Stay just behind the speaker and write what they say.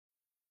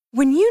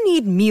When you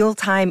need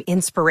mealtime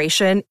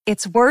inspiration,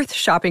 it's worth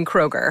shopping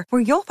Kroger,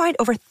 where you'll find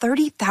over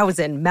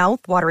 30,000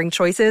 mouth-watering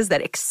choices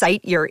that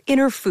excite your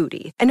inner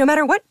foodie. And no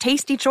matter what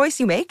tasty choice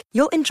you make,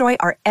 you'll enjoy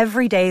our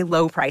everyday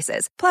low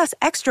prices, plus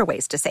extra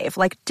ways to save,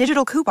 like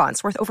digital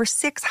coupons worth over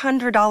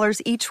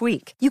 $600 each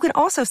week. You can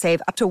also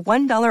save up to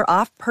 $1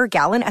 off per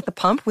gallon at the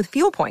pump with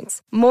fuel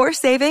points. More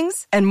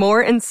savings and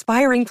more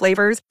inspiring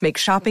flavors make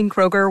shopping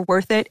Kroger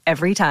worth it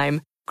every time.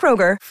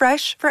 Kroger,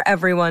 fresh for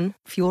everyone.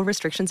 Fuel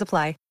restrictions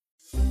apply.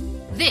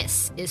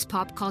 This is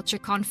Pop Culture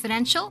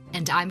Confidential,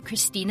 and I'm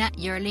Christina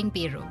Yerling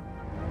Biro.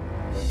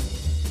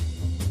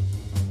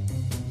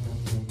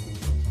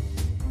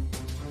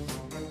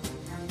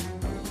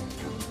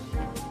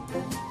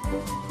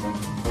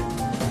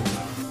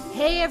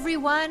 Hey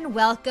everyone,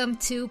 welcome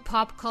to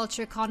Pop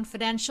Culture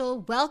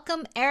Confidential.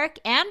 Welcome Erik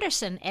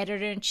Anderson,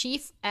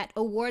 Editor-in-Chief at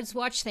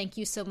AwardsWatch. Thank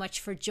you so much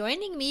for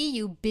joining me,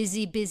 you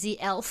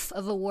busy elf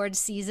of awards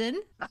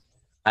season.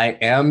 I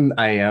am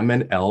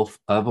an elf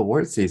of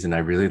award season. I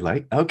really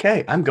like.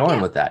 Okay, I'm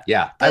going with that.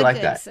 Yeah, I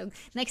like that. So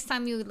next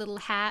time you little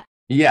hat.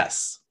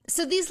 Yes.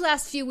 So these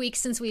last few weeks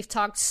since we've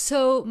talked,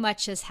 so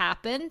much has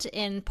happened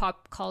in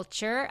pop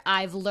culture.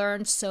 I've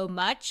learned so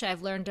much.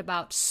 I've learned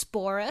about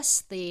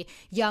Sporus, the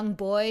young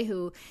boy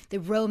who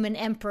the Roman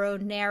Emperor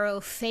Nero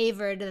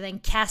favored and then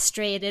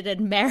castrated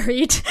and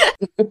married.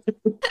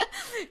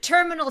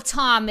 Terminal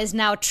Tom is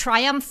now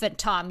Triumphant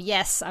Tom.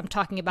 Yes, I'm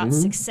talking about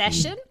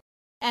Succession.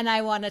 And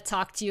I want to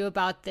talk to you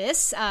about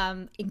this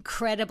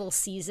incredible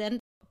season.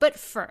 But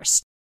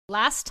first,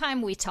 last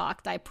time we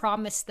talked, I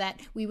promised that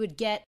we would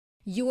get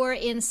your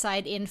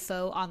inside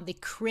info on the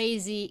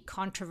crazy,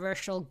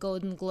 controversial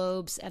Golden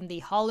Globes and the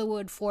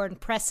Hollywood Foreign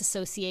Press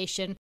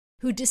Association,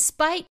 who,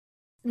 despite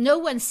no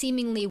one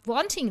seemingly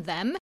wanting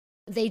them,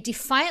 they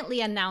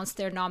defiantly announced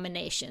their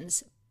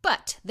nominations.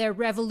 But their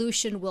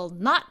revolution will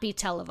not be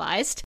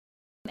televised.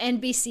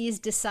 NBC's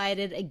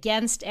decided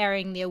against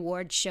airing the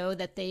award show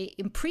that they,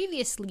 in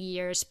previous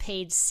years,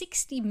 paid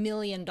 $60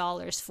 million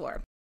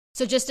for.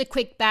 So just a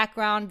quick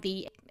background,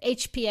 the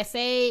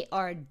HPFA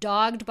are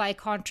dogged by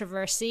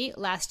controversy.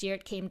 Last year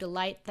it came to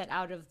light that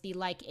out of the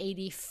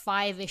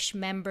 85-ish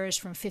members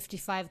from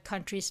 55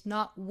 countries,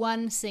 not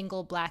one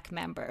single black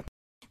member.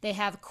 They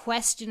have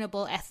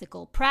questionable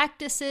ethical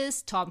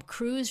practices. Tom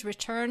Cruise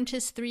returned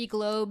his 3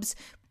 Globes.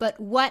 But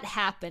what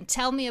happened?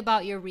 Tell me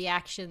about your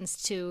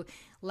reactions to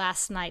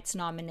last night's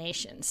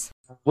nominations.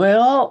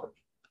 Well,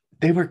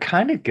 they were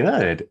kind of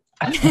good.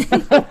 See,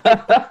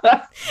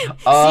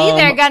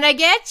 they're gonna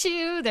get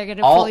you. They're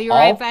gonna pull you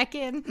right back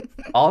in.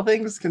 All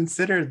things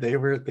considered, they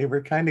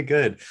were kind of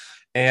good,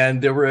 and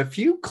there were a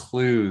few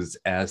clues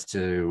as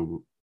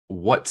to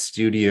what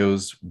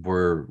studios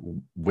were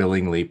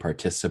willingly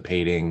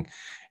participating,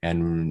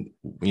 and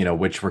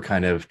which were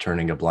kind of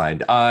turning a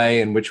blind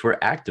eye, and which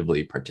were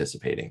actively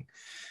participating,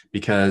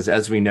 because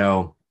as we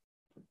know,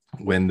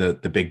 when the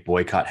big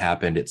boycott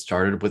happened, it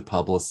started with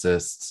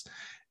publicists,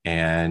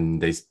 and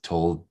they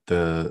told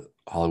the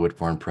Hollywood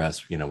Foreign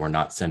Press, we're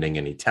not sending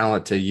any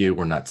talent to you.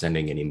 We're not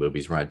sending any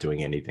movies. We're not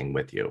doing anything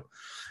with you.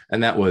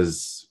 And that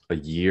was a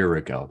year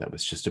ago. That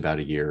was just about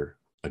a year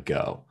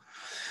ago.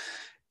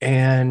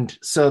 And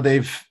so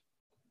they've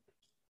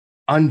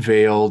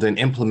unveiled and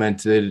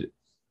implemented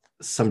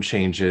some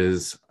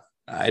changes.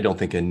 I don't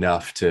think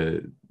enough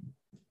to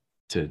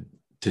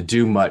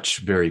do much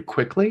very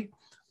quickly.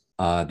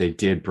 They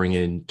did bring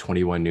in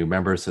 21 new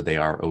members, so they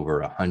are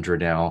over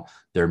 100 now.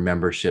 Their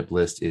membership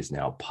list is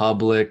now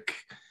public.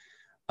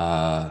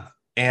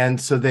 And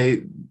so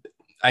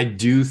I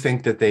do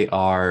think that they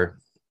are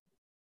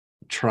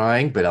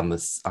trying, but on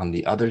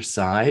the other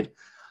side,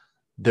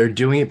 they're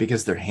doing it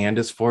because their hand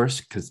is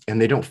forced,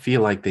 and they don't feel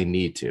like they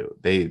need to.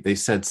 They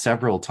said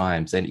several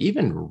times, and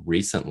even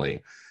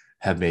recently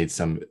have made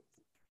some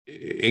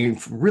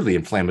really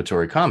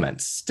inflammatory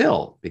comments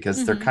still,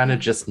 because they're kind of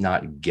just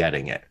not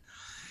getting it.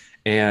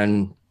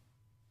 And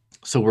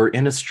so we're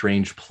in a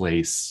strange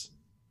place,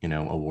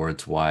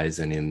 awards wise,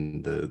 and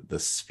in the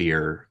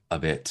sphere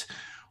of it,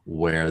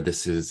 where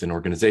this is an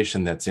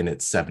organization that's in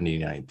its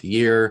 79th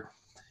year.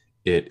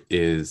 It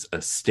is a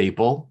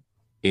staple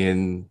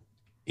in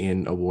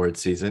award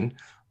season,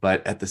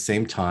 but at the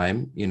same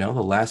time, the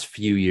last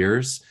few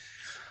years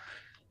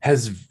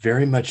has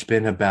very much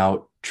been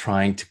about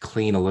trying to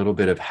clean a little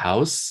bit of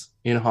house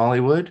in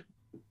Hollywood,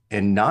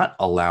 and not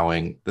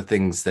allowing the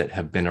things that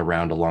have been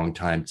around a long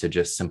time to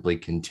just simply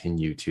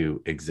continue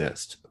to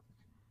exist.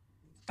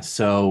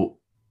 So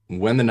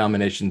when the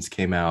nominations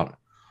came out,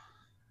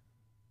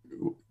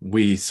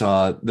 we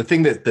saw the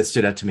thing that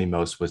stood out to me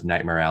most was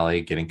Nightmare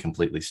Alley getting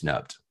completely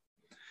snubbed.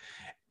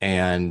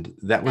 And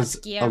that's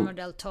Guillermo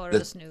del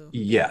Toro's new.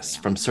 Yes,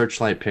 from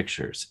Searchlight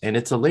Pictures. And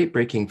it's a late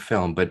breaking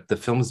film, but the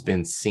film's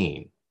been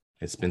seen.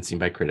 It's been seen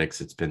by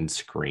critics. It's been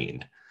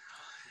screened.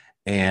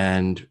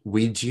 And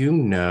we do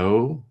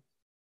know,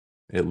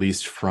 at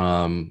least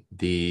from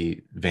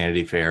the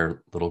Vanity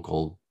Fair Little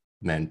Gold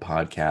Men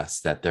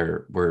podcast, that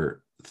there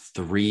were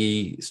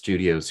 3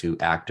 studios who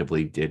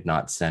actively did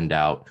not send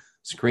out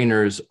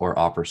screeners or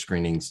offer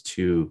screenings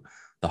to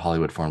the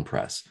Hollywood Foreign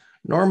Press.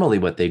 Normally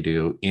what they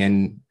do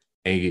in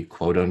a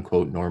quote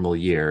unquote normal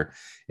year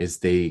is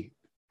they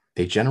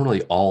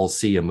generally all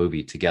see a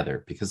movie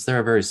together because they're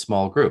a very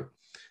small group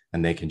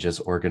and they can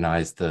just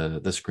organize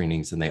the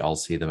screenings and they all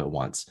see them at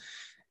once.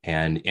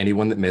 And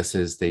anyone that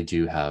misses, they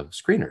do have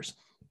screeners.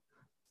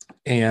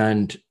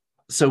 And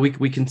so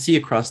we can see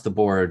across the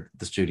board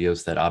the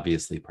studios that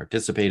obviously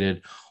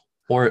participated,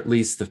 or at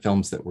least the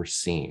films that were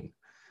seen.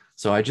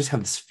 So I just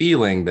have this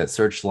feeling that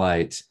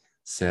Searchlight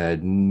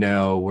said,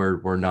 no,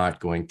 we're not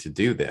going to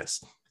do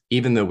this,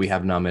 even though we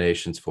have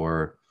nominations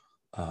for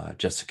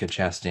Jessica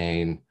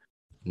Chastain.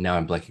 Now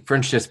I'm blanking.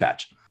 French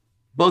Dispatch,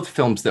 both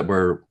films that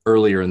were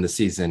earlier in the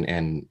season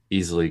and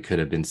easily could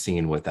have been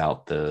seen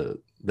without the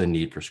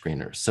need for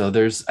screeners. So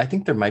I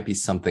think there might be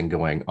something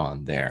going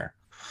on there.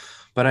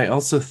 But I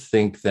also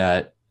think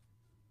that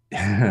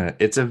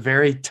it's a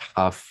very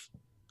tough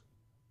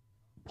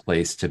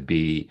place to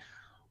be,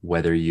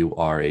 whether you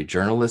are a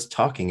journalist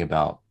talking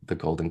about the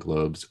Golden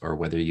Globes or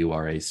whether you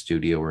are a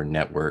studio or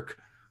network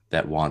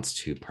that wants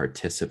to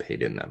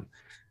participate in them,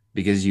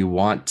 because you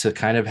want to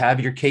kind of have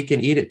your cake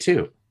and eat it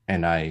too.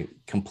 And I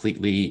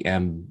completely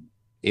am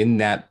in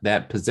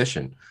that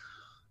position.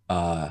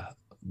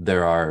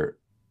 There are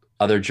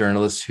other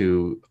journalists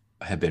who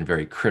have been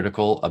very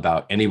critical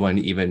about anyone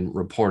even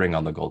reporting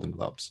on the Golden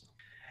Globes.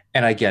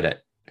 And I get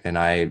it. And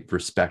I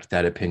respect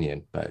that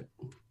opinion, but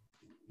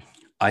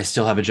I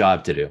still have a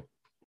job to do.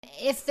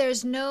 If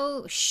there's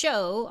no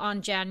show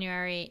on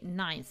January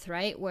 9th,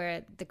 right,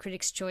 where the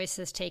Critics' Choice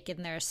has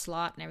taken their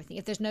slot and everything,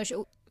 if there's no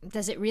show,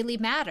 does it really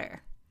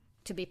matter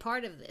to be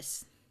part of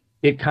this?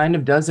 It kind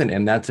of doesn't.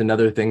 And that's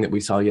another thing that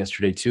we saw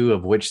yesterday, too,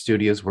 of which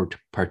studios were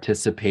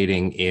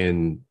participating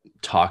in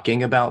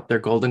talking about their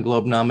Golden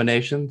Globe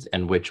nominations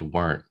and which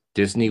weren't.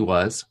 Disney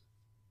was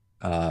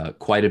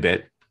quite a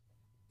bit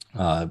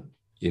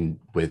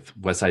with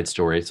West Side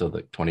Story, so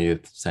the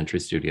 20th Century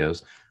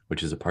Studios,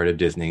 which is a part of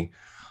Disney,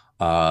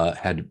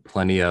 had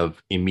plenty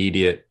of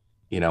immediate,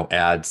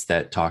 ads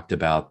that talked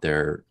about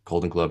their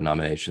Golden Globe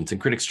nominations and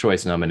Critics'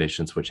 Choice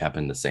nominations, which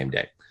happened the same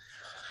day.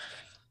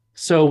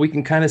 So we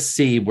can kind of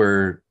see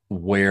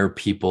where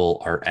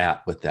people are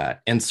at with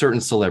that. And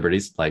certain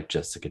celebrities like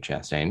Jessica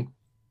Chastain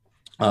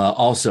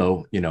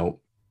also,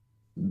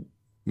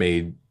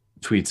 made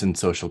tweets and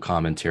social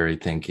commentary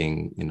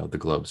thanking, the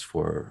Globes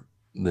for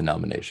the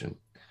nomination.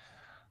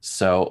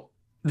 So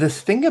the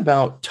thing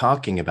about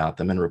talking about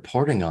them and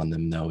reporting on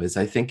them, though, is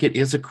I think it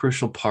is a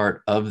crucial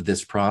part of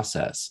this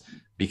process,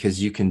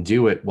 because you can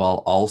do it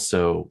while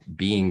also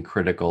being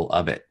critical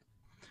of it.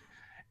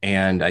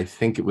 And I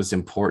think it was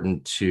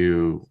important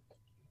to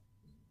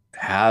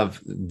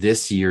have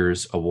this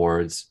year's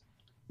awards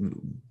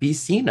be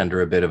seen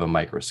under a bit of a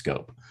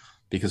microscope,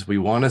 because we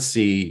want to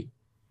see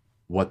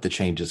what the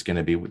change is going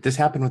to be. This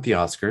happened with the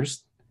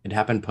Oscars. It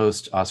happened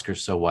post Oscars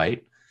So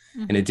White.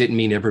 Mm-hmm. And it didn't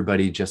mean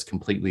everybody just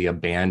completely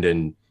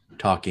abandoned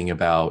talking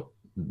about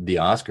the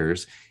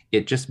Oscars.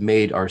 It just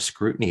made our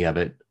scrutiny of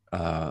it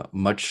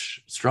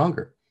much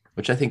stronger,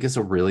 which I think is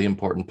a really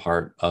important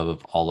part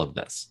of all of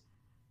this.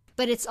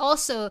 But it's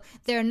also,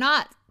 they're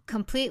not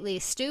completely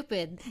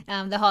stupid,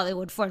 the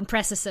Hollywood Foreign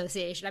Press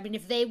Association. I mean,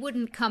 if they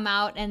wouldn't come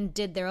out and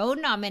did their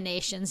own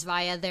nominations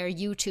via their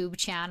YouTube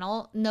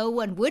channel, no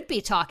one would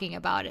be talking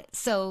about it.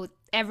 So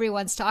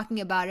everyone's talking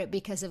about it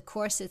because, of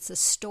course, it's a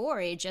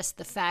story, just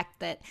the fact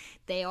that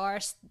they are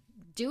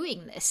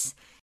doing this.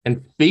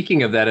 And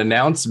speaking of that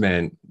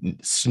announcement,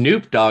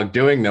 Snoop Dogg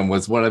doing them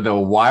was one of the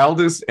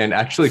wildest and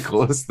actually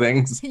coolest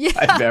things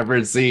I've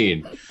ever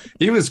seen.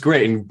 He was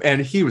great,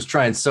 and he was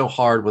trying so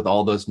hard with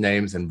all those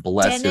names, and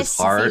bless his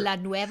heart.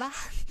 Villanueva.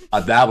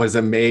 That was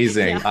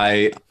amazing.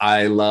 Yeah.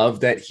 I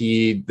love that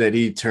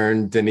he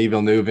turned Denis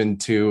Villeneuve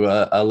into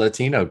a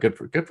Latino.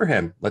 Good for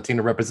him.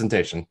 Latino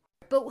representation.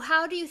 But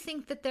how do you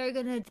think that they're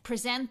going to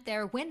present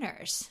their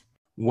winners?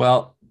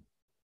 Well,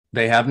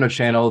 they have no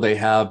channel. They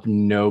have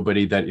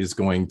nobody that is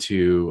going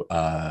to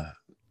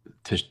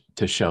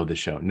show the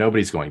show.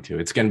 Nobody's going to.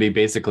 It's going to be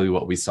basically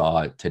what we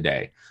saw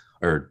today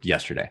or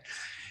yesterday.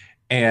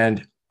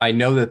 And I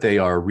know that they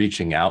are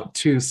reaching out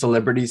to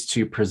celebrities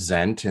to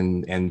present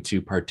and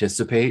to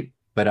participate,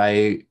 but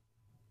I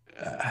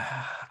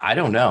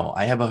don't know.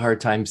 I have a hard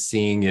time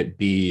seeing it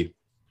be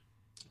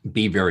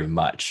very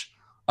much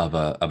of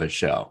a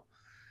show.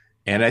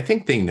 And I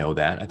think they know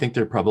that. I think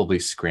they're probably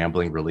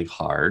scrambling really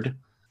hard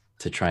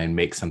to try and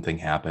make something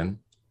happen.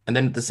 And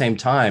then at the same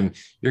time,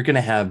 you're going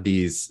to have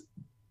these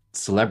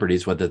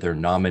celebrities, whether they're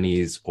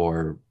nominees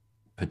or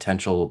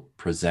potential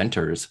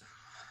presenters,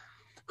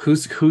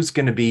 who's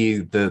going to be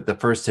the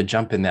first to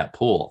jump in that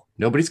pool.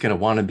 Nobody's going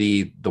to want to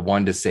be the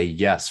one to say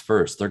yes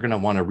first. They're going to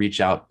want to reach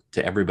out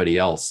to everybody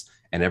else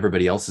and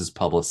everybody else's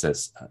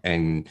publicists,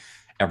 and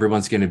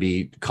everyone's going to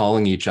be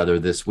calling each other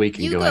this week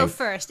and going, "You go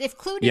first." If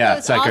Clooney goes,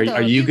 it's like,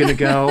 are you going to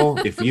go?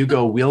 If you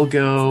go, we'll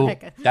go.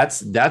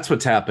 That's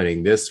what's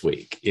happening this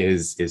week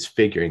is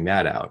figuring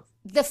that out.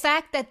 The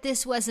fact that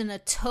this wasn't a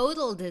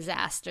total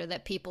disaster,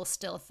 that people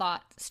still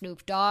thought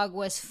Snoop Dogg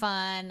was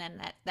fun,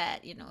 and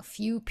that a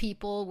few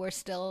people were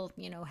still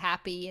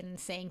happy and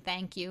saying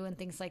thank you and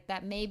things like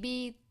that.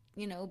 Maybe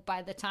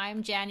by the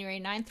time January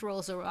 9th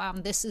rolls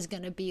around, this is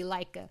going to be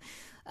like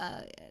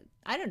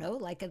I don't know,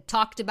 like a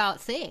talked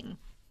about thing.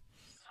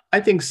 I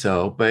think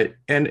so, but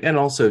and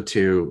also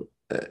too,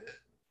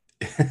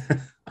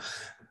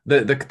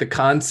 the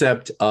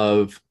concept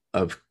of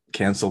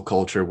cancel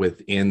culture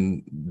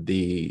within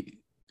the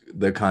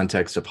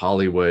context of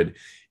Hollywood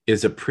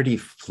is a pretty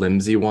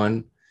flimsy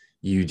one.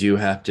 You do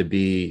have to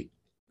be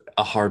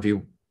a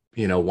Harvey,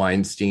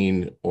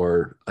 Weinstein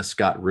or a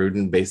Scott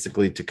Rudin,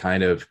 basically, to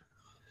kind of.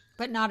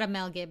 But not a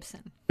Mel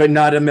Gibson. But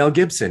not a Mel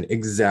Gibson.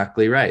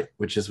 Exactly right.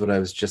 Which is what I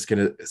was just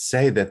going to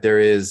say, that there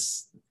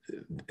is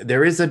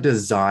a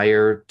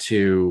desire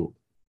to,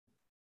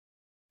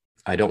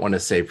 I don't want to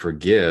say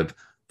forgive.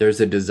 There's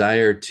a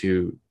desire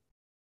to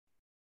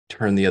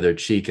turn the other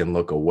cheek and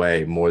look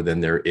away more than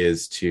there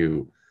is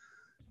to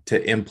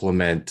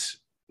implement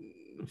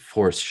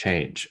forced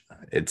change.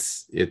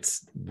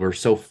 We're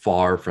so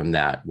far from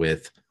that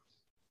with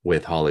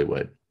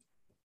Hollywood.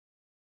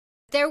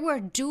 There were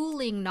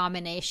dueling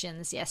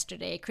nominations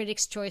yesterday,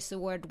 Critics' Choice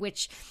Award,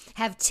 which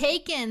have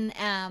taken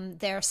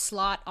their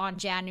slot on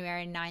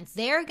January 9th.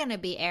 They're going to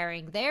be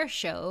airing their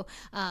show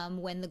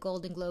when the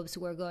Golden Globes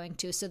were going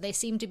to, so they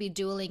seem to be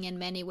dueling in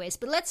many ways.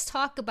 But let's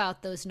talk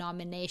about those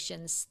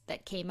nominations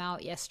that came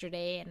out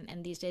yesterday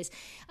and these days.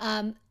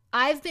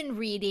 I've been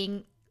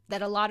reading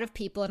that a lot of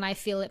people, and I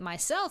feel it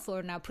myself, who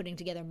are now putting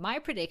together my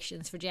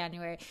predictions for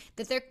January,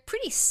 that they're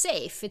pretty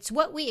safe. It's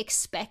what we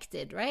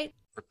expected, right?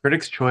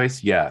 Critics'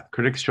 Choice, yeah.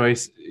 Critics'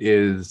 Choice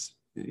is,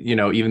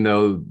 even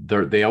though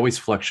they always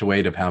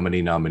fluctuate of how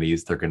many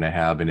nominees they're going to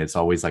have, and it's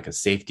always like a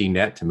safety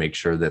net to make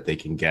sure that they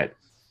can get,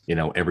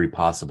 every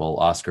possible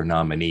Oscar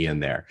nominee in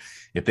there.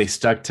 If they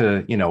stuck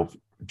to,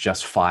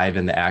 just 5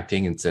 in the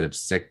acting instead of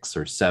 6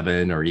 or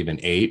 7 or even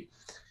 8,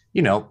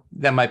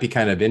 that might be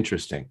kind of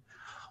interesting.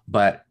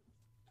 But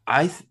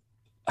I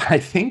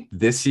think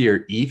this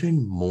year,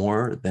 even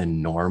more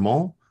than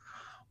normal,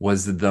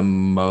 was the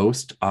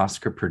most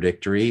Oscar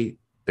predictory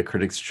the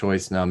Critics'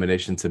 Choice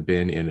nominations have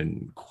been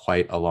in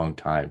quite a long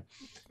time.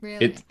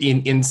 Really?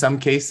 In some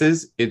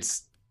cases,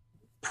 it's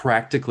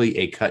practically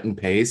a cut and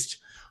paste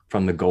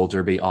from the Gold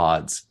Derby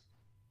odds.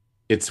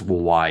 It's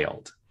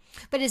wild.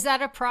 But is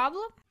that a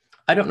problem?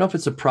 I don't know if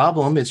it's a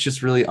problem. It's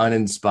just really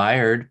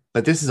uninspired.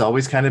 But this has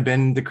always kind of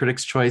been the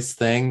Critics' Choice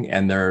thing,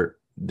 and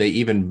they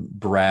even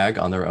brag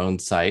on their own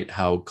site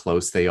how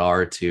close they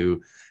are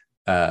to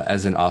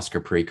as an Oscar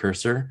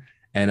precursor.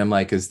 And I'm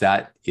like, is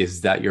that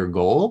your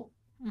goal?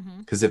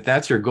 Because if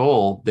that's your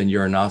goal, then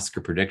you're an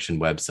Oscar prediction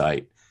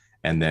website,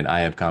 and then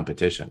I have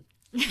competition.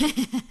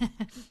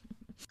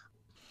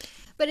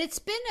 But it's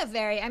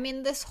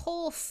been this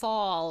whole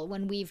fall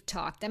when we've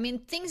talked,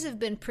 things have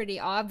been pretty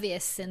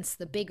obvious since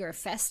the bigger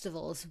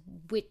festivals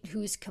with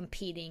who's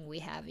competing. We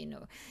have,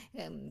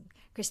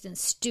 Kristen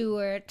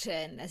Stewart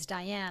and as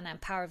Diana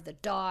and Power of the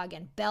Dog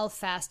and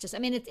Belfast.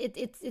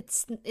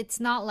 It's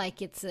not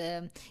like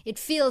it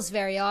feels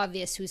very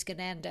obvious who's going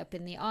to end up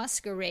in the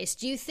Oscar race.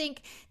 Do you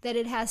think that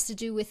it has to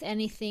do with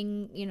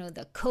anything,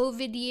 the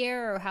COVID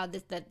year, or how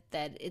that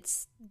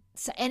it's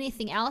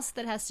anything else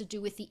that has to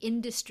do with the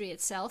industry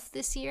itself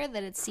this year,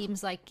 that it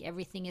seems like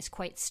everything is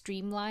quite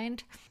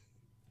streamlined?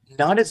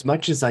 Not as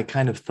much as I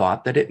kind of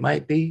thought that it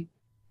might be.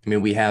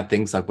 We have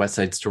things like West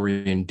Side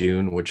Story and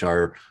Dune, which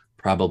are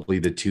probably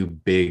the 2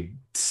 big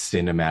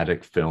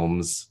cinematic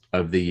films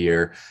of the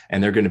year,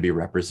 and they're going to be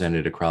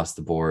represented across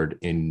the board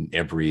in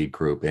every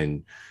group,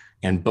 and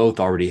both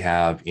already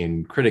have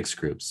in critics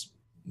groups,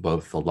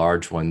 both the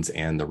large ones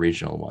and the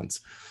regional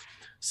ones.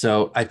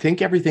 So I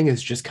think everything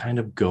is just kind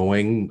of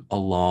going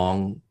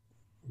along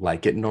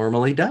like it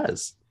normally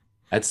does.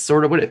 That's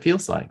sort of what it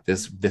feels like,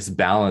 this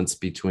balance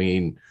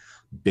between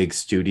big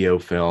studio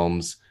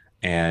films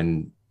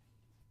and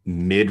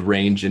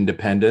mid-range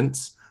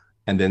independents,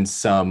 and then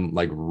some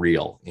like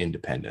real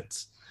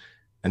independents.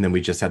 And then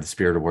we just had the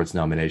Spirit Awards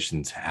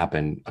nominations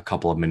happen a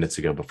couple of minutes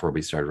ago before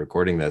we started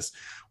recording this,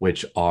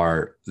 which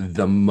are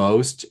the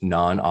most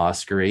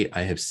non-Oscar-y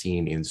I have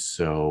seen in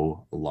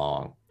so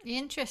long.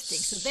 Interesting.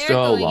 So they're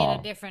going in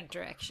a different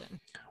direction.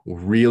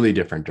 Really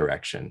different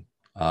direction.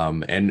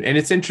 And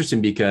it's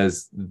interesting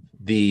because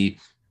the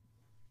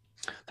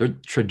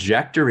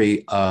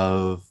trajectory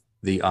of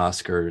the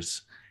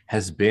Oscars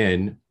has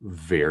been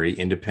very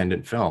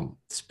independent film.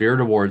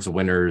 Spirit Awards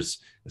winners,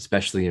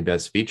 especially in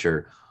Best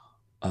Feature,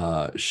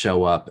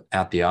 show up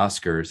at the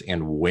Oscars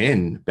and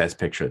win Best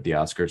Picture at the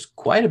Oscars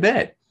quite a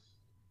bit.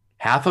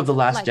 Half of the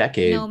last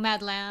decade.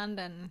 Nomadland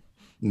and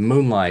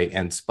Moonlight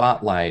and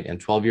Spotlight and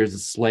 12 Years a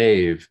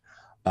Slave.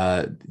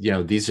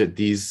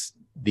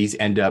 These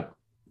end up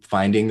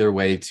finding their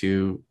way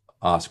to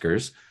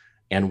Oscars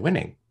and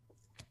winning.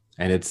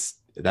 And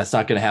that's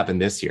not going to happen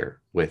this year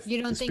with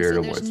You don't the think Spirit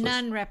so? Awards There's list.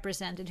 none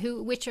represented.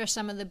 Which are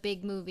some of the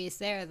big movies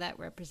there that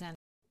represent?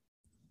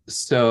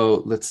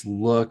 So let's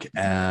look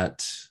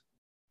at,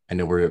 I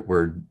know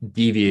we're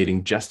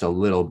deviating just a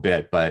little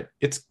bit, but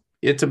it's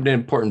an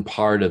important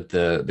part of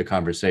the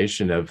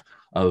conversation of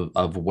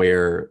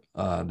where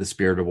the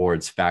Spirit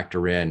Awards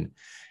factor in.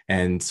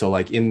 And so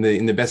like in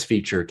the best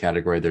feature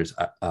category, there's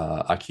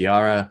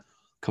Akiara,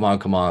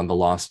 Come On, The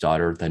Lost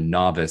Daughter, The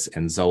Novice,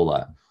 and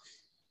Zola.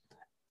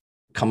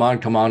 Come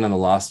On, and The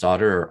Lost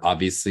Daughter are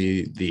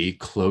obviously the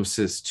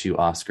closest to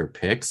Oscar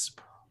picks,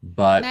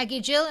 but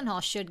Maggie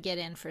Gyllenhaal should get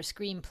in for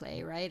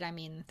screenplay, right? I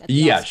mean, at the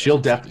yeah, Oscars,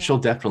 I'm saying, she'll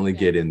definitely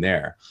get in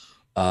there.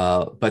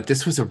 But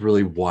this was a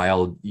really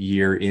wild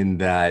year in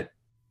that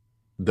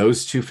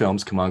those two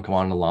films, Come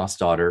On, and The Lost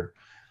Daughter,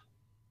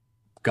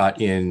 got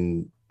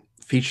in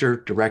feature,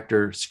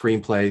 director,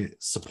 screenplay,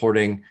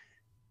 supporting,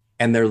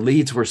 and their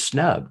leads were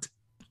snubbed.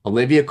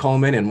 Olivia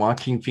Colman and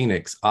Joaquin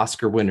Phoenix,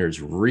 Oscar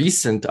winners,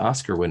 recent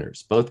Oscar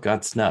winners, both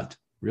got snubbed.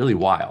 Really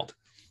wild.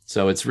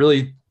 So it's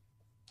really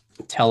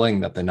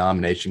telling that the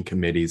nomination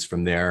committees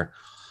from there,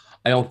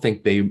 I don't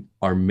think they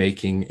are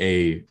making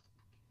a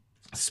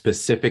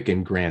specific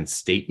and grand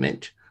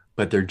statement,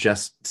 but they're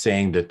just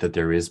saying that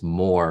there is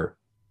more.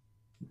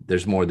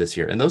 There's more this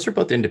year. And those are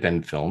both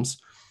independent films,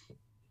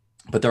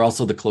 but they're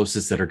also the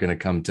closest that are going to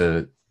come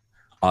to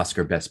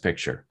Oscar Best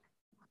Picture.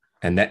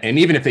 And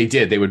even if they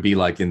did, they would be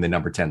like in the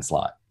number 10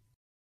 slot.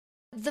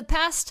 The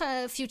past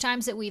few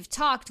times that we've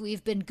talked,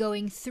 we've been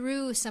going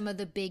through some of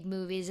the big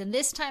movies. And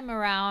this time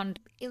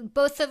around,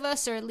 both of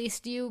us, or at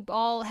least you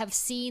all, have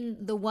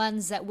seen the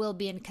ones that will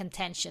be in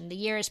contention. The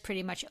year is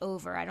pretty much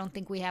over. I don't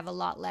think we have a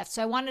lot left.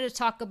 So I wanted to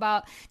talk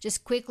about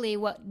just quickly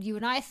what you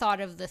and I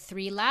thought of the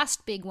three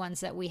last big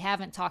ones that we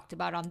haven't talked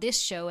about on this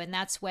show. And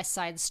that's West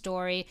Side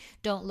Story,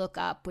 Don't Look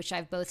Up, which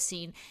I've both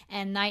seen,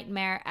 and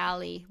Nightmare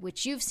Alley,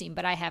 which you've seen,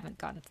 but I haven't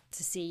gone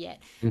to see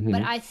yet. Mm-hmm.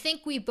 But I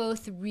think we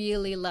both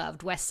really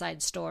loved West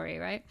Side Story,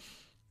 right?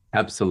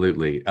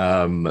 Absolutely.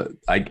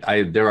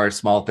 There are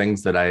small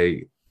things that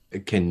I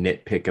can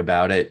nitpick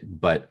about it,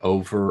 but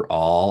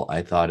overall,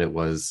 I thought it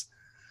was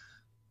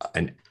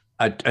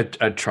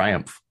a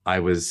triumph. I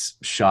was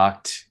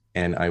shocked,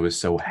 and I was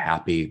so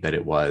happy that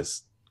it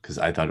was, because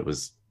I thought it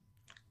was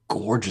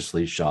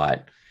gorgeously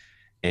shot,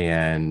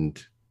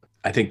 and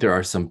I think there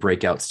are some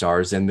breakout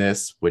stars in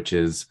this, which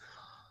is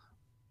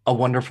a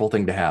wonderful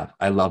thing to have.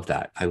 I love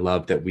that. I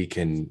love that we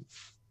can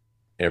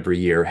every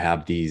year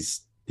have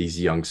these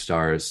young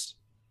stars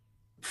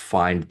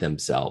find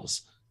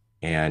themselves,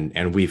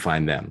 and we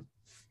find them.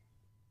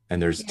 And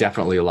there's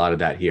definitely a lot of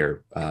that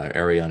here.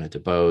 Ariana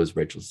DeBose,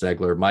 Rachel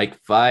Zegler, Mike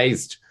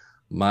Feist,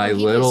 my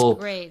little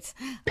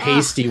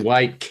pasty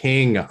white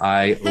king.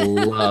 I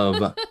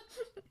love.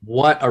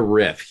 What a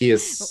riff. He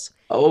is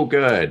so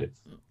good.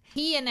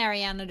 He and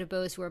Ariana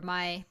DeBose were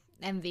my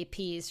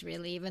MVPs,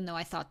 really, even though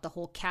I thought the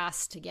whole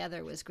cast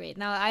together was great.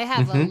 Now, I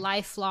have a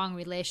lifelong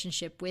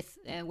relationship with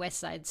West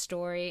Side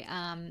Story,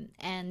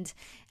 and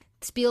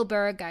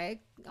Spielberg, I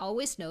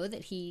always know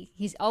that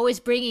he's always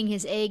bringing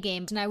his A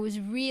game, and I was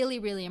really,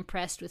 really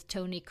impressed with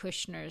Tony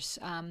Kushner's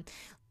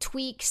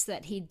tweaks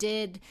that he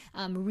did,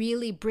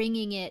 really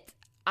bringing it.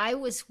 I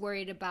was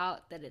worried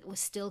about that it was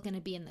still going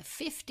to be in the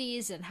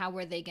 50s, and how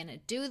were they going to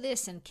do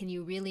this, and can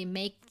you really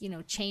make,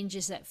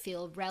 changes that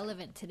feel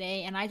relevant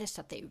today? And I just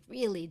thought they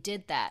really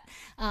did that.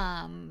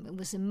 It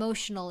was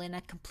emotional in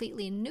a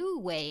completely new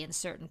way in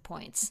certain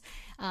points.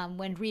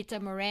 When Rita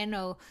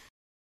Moreno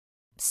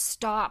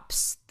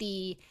stops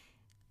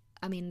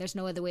there's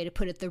no other way to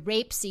put it, the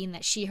rape scene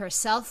that she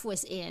herself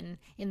was in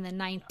the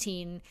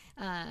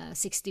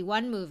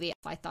 1961 movie,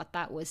 I thought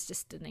that was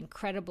just an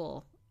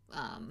incredible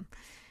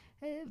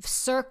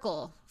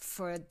circle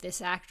for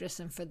this actress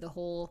and for the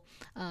whole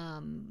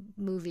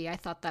movie. I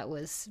thought that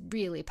was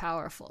really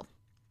powerful.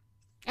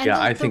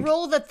 And the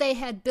role that they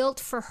had built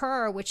for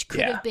her, which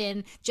could have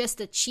been just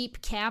a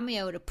cheap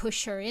cameo to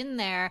push her in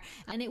there,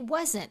 and it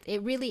wasn't.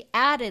 It really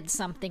added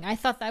something.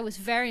 I was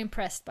very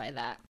impressed by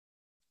that.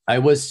 I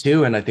was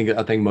too, and I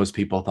think most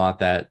people thought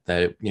that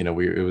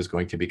it was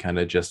going to be kind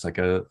of just like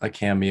a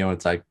cameo.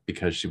 It's like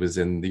because she was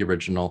in the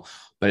original,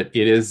 but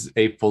it is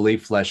a fully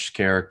fleshed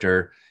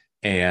character.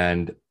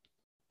 And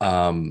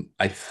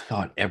I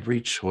thought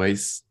every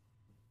choice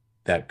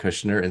that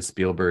Kushner and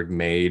Spielberg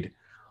made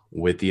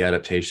with the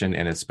adaptation,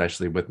 and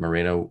especially with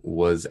Moreno,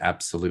 was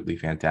absolutely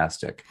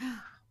fantastic.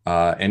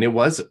 And it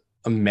was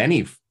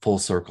many full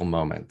circle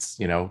moments,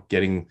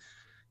 getting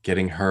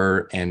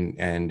her and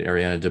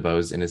Ariana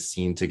DeBose in a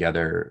scene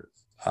together,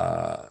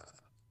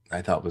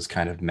 I thought was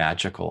kind of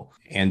magical.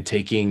 And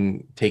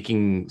taking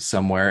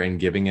Somewhere and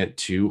giving it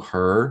to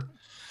her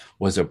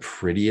was a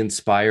pretty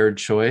inspired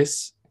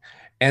choice.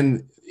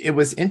 And it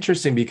was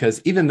interesting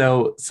because even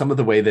though some of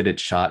the way that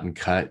it's shot and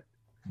cut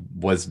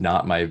was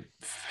not my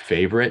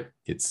favorite,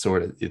 it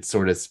sort of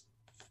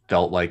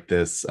felt like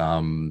this,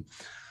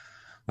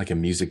 like a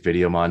music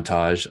video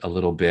montage a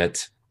little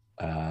bit,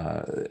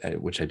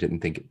 which I didn't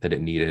think that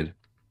it needed.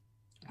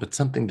 But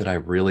something that I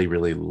really,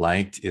 really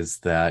liked is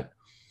that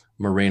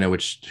Moreno,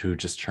 who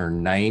just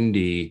turned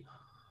 90,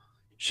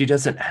 she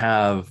doesn't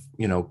have,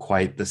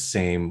 quite the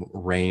same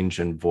range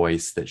and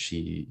voice that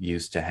she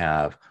used to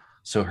have.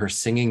 So her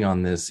singing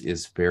on this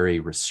is very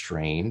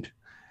restrained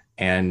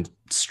and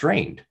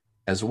strained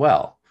as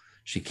well.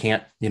 She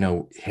can't,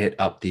 hit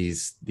up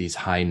these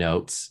high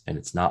notes, and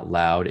it's not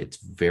loud. It's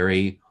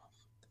very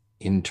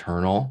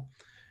internal.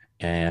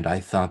 And I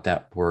thought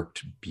that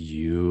worked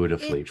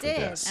beautifully It for did.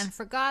 this. And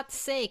for God's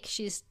sake,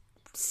 she's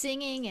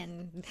singing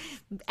and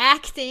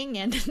acting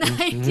and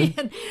 90. Hmm.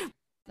 And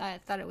I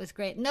thought it was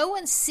great. No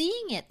one's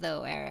seeing it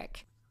though,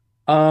 Eric.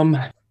 Um,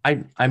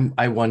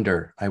 I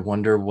wonder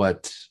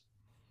what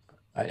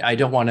I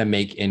don't want to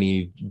make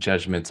any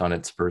judgments on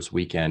its first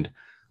weekend,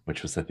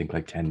 which was I think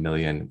like 10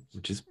 million,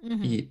 which is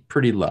Hmm.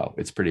 pretty low.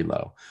 It's pretty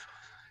low.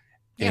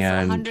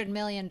 Yeah, for And $100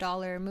 million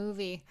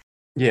movie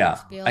from yeah,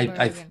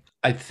 Spielberg.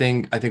 I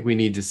think we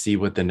need to see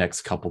what the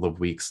next couple of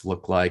weeks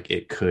look like.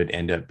 It could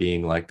end up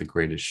being like The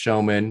Greatest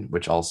Showman,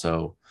 which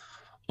also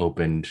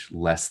opened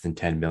less than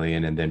 10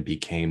 million and then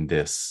became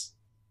this,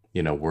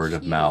 word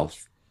of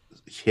mouth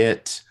Huge.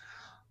 hit.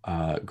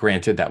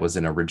 Granted, that was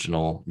an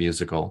original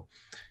musical,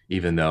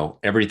 even though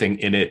everything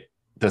in it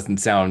doesn't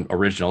sound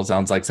original,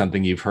 sounds like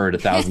something you've heard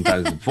 1,000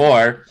 times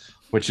before,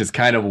 which is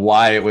kind of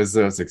why it was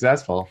so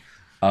successful.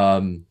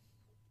 Um,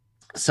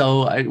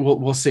 so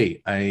we'll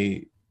see.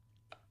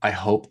 I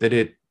hope that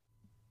it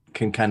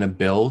can kind of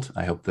build.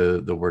 I hope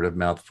the word of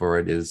mouth for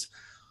it is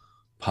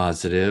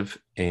positive,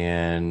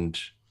 and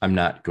I'm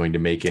not going to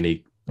make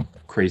any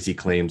crazy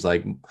claims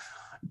like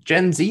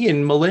Gen Z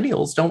and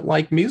millennials don't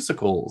like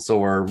musicals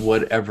or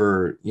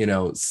whatever,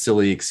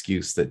 silly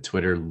excuse that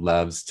Twitter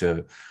loves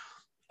to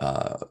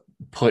uh,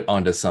 put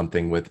onto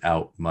something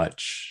without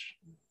much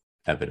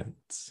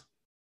evidence.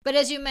 But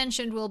as you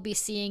mentioned, we'll be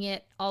seeing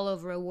it all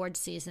over award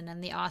season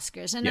and the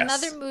Oscars. And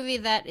another Yes. movie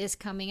that is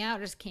coming out,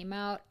 just came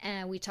out,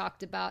 and we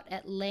talked about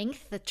at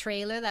length, the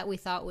trailer that we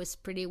thought was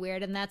pretty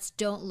weird, and that's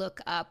Don't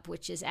Look Up,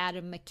 which is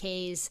Adam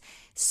McKay's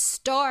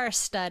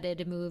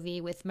star-studded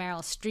movie with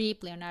Meryl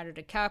Streep, Leonardo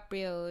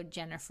DiCaprio,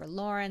 Jennifer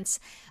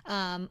Lawrence,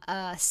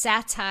 a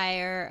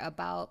satire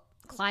about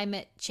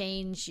climate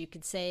change. You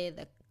could say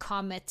the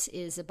comet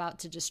is about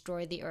to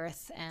destroy the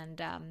earth,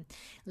 and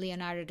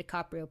Leonardo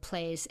DiCaprio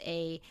plays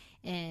a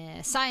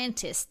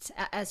scientist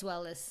as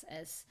well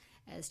as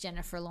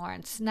Jennifer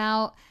Lawrence.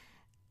 Now,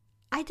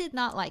 I did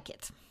not like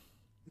it.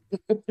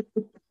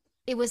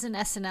 It was an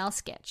SNL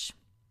sketch,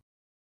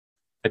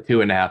 A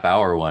 2.5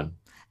 hour one.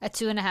 a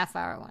 2.5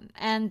 hour one,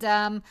 and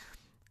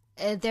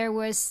there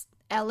was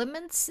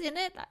elements in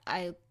it.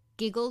 I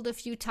giggled a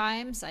few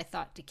times. I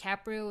thought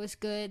DiCaprio was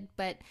good,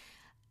 but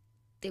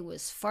there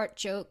was fart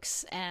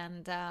jokes,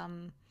 and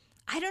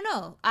I don't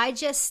know. I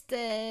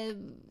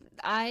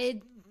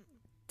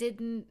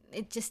didn't.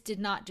 It just did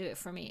not do it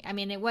for me. I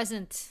mean, it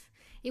wasn't.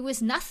 It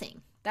was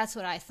nothing. That's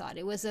what I thought.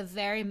 It was a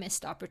very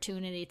missed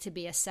opportunity to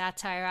be a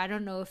satire. I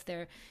don't know if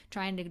they're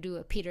trying to do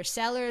a Peter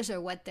Sellers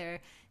or what they're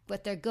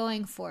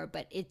going for,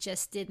 but it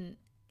just didn't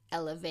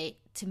elevate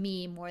to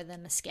me more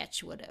than a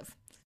sketch would have.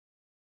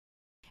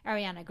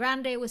 Ariana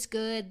Grande was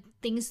good.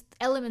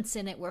 Elements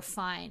in it were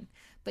fine,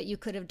 but you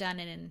could have done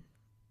it in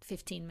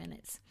 15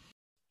 minutes.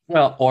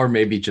 Well, or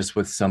maybe just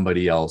with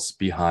somebody else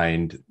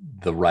behind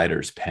the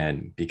writer's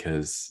pen,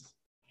 because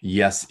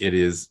yes, it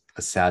is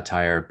a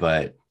satire,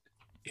 but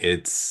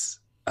it's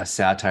a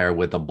satire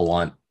with a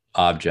blunt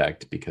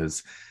object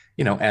because,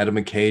 Adam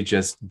McKay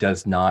just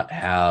does not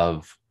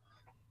have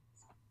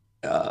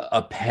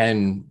a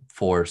pen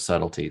for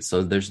subtlety.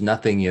 So there's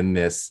nothing in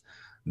this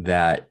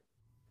that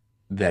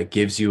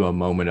gives you a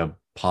moment of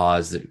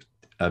pause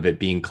of it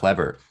being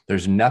clever.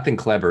 There's nothing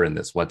clever in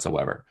this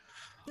whatsoever.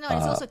 No, and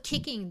it's also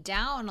kicking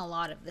down a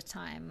lot of the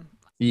time.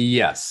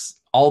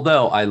 Yes,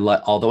 although I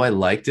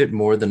liked it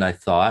more than I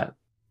thought.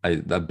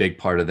 A big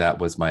part of that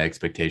was my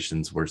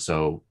expectations were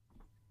so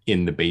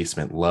in the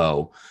basement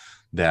low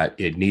that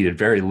it needed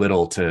very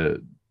little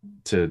to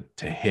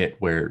hit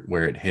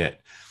where it hit.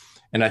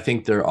 And I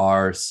think there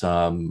are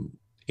some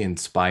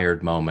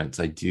inspired moments.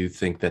 I do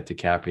think that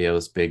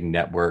DiCaprio's big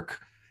network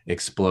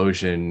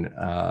explosion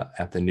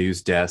at the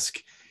news desk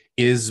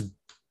is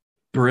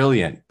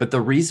brilliant. But the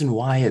reason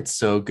why it's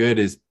so good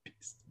is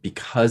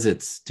because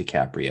it's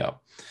DiCaprio,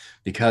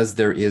 because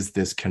there is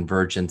this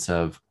convergence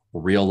of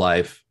real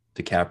life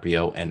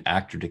DiCaprio and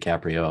actor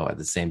DiCaprio at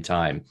the same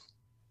time.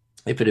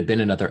 If it had been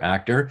another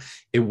actor,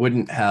 it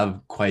wouldn't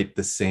have quite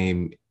the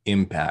same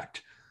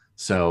impact.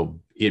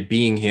 So it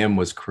being him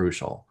was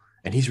crucial.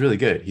 And he's really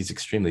good. He's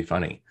extremely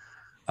funny.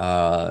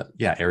 Yeah,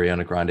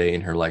 Ariana Grande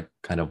in her like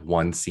kind of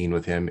one scene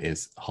with him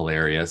is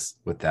hilarious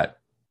with that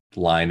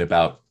line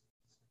about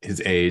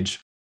his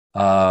age.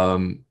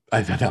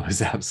 I thought that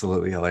was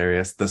absolutely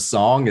hilarious. The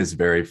song is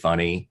very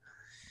funny.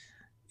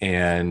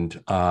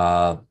 And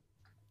I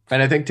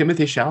think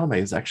Timothy Chalamet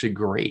is actually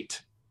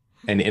great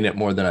and in it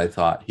more than I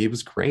thought. He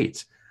was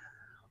great.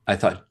 I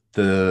thought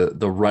the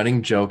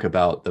running joke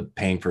about the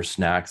paying for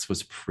snacks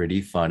was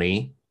pretty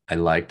funny. I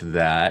liked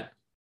that.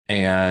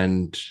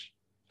 And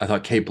I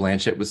thought Kate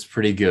Blanchett was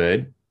pretty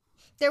good.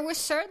 There were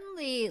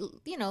certainly,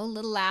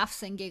 little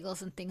laughs and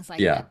giggles and things like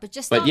Yeah. that, but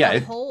just But on yeah,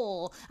 the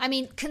whole, I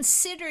mean,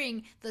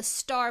 considering the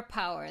star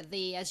power,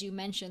 as you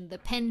mentioned, the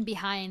pen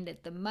behind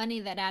it, the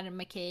money that Adam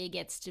McKay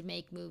gets to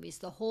make movies,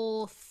 the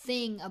whole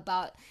thing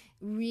about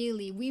we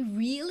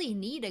really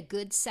need a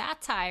good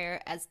satire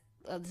as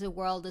the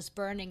world is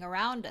burning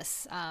around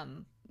us.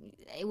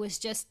 It was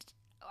just,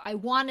 I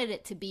wanted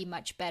it to be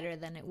much better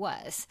than it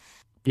was.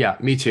 Yeah,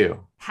 me too.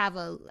 Have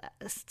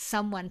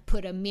someone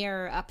put a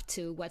mirror up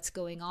to what's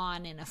going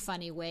on in a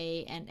funny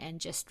way and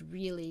just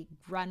really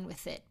run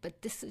with it.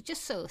 But this is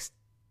just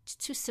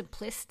too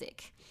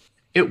simplistic.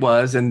 It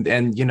was, and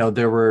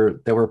there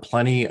were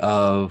plenty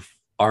of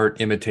art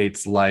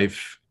imitates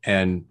life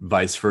and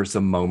vice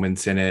versa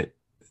moments in it.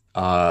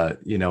 I'll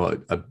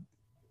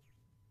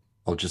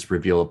just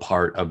reveal a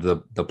part of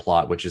the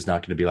plot, which is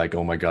not going to be like,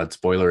 oh my God,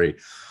 spoilery.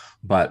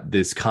 But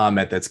this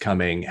comet that's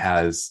coming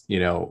has,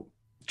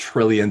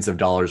 trillions of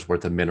dollars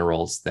worth of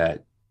minerals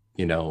that,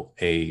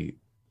 a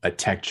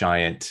tech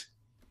giant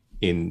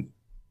in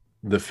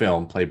the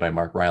film played by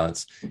Mark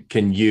Rylance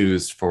can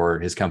use for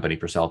his company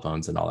for cell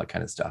phones and all that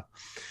kind of stuff.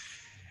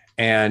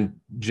 And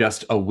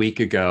just a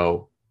week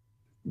ago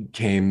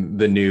came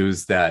the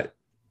news that,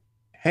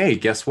 hey,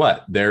 guess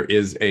what? There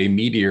is a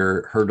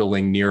meteor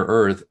hurtling near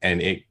Earth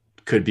and it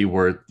could be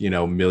worth,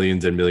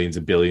 millions and millions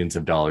and billions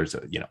of dollars,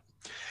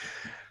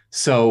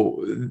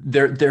 So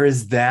there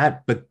is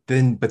that, but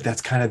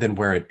that's kind of then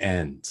where it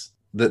ends.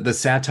 The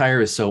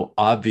satire is so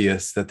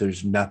obvious that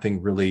there's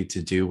nothing really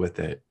to do with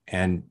it.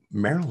 And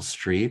Meryl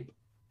Streep,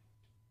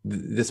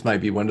 this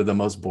might be one of the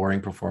most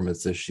boring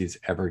performances she's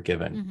ever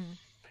given. Mm-hmm.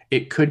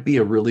 It could be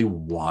a really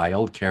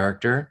wild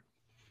character,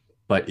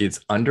 but it's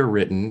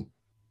underwritten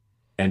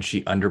and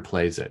she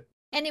underplays it.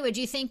 Anyway,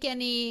 do you think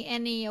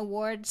any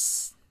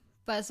awards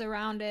buzz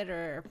around it,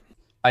 or?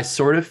 I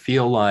sort of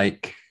feel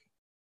like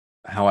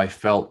how I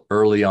felt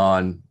early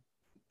on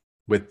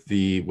with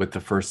the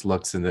first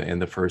looks in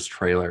the first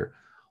trailer,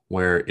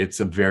 where it's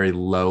a very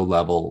low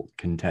level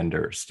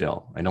contender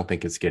still. I don't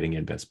think it's getting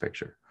in Best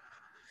Picture.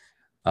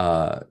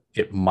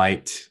 It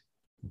might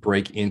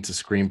break into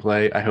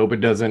screenplay. I hope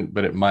it doesn't,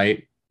 but it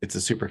might. It's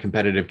a super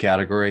competitive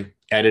category.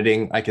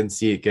 Editing, I can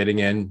see it getting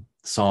in.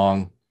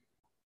 Song.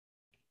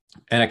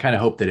 And I kind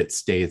of hope that it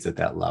stays at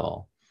that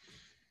level.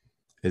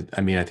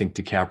 I think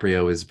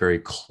DiCaprio is very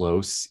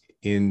close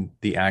in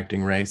the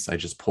acting race. I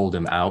just pulled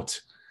him out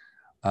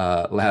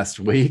last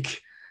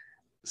week.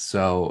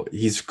 So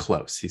he's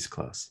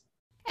close.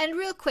 And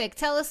real quick,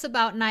 tell us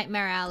about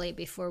Nightmare Alley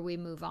before we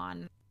move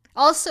on.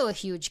 Also a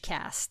huge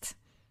cast.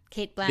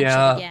 Cate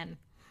Blanchett again.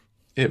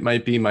 It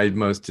might be my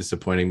most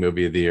disappointing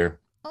movie of the year.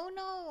 Oh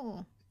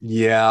no.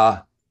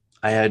 Yeah.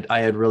 I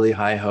had really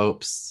high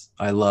hopes.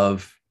 I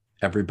love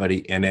everybody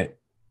in it.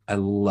 I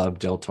love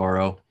Del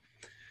Toro.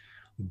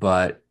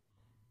 But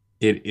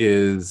it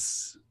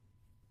is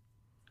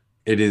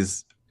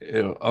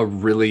a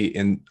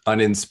really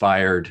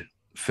uninspired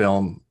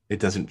film. It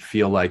doesn't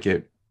feel like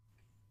it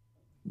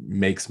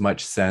makes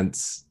much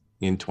sense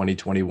in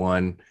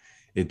 2021.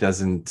 It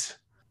doesn't.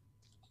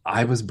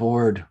 I was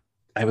bored.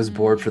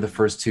 For the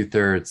first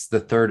 2/3. The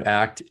third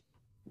act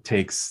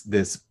takes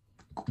this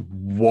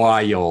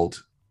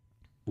wild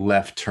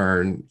left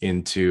turn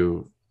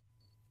into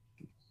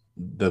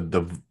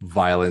the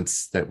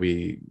violence that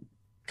we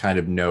kind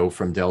of know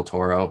from Del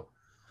Toro,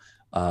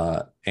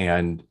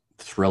 and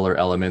thriller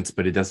elements,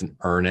 but it doesn't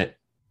earn it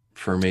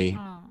for me.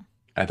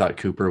 I thought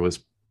Cooper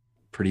was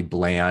pretty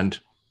bland.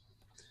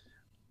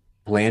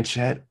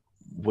 Blanchett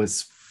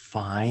was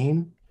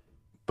fine,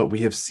 but we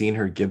have seen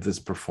her give this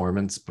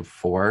performance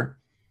before.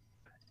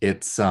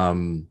 It's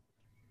there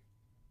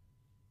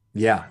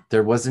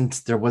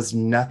was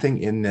nothing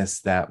in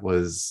this that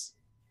was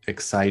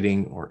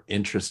exciting or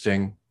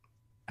interesting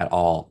at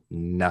all.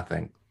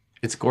 Nothing.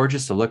 It's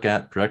gorgeous to look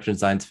at. Production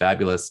design's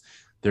fabulous.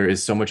 There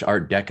is so much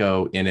Art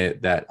Deco in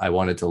it that I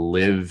wanted to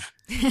live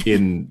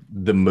in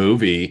the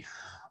movie,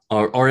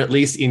 or at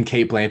least in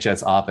Cate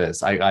Blanchett's office.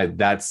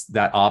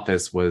 That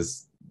office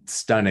was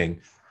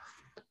stunning,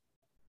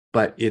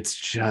 but it's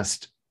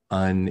just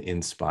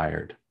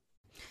uninspired.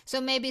 So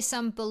maybe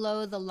some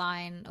below the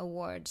line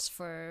awards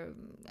for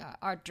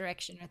art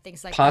direction or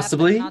things like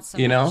possibly, that.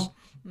 Possibly, not so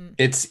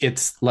much.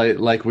 It's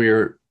like we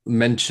were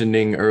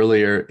mentioning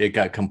earlier, it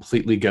got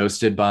completely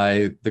ghosted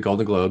by the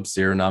Golden Globes,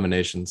 0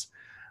 nominations.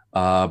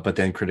 But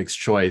then Critics'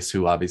 Choice,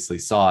 who obviously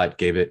saw it,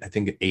 gave it, I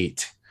think,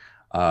 8.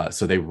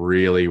 So they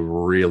really,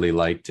 really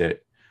liked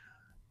it.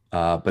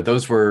 But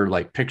those were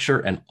like picture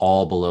and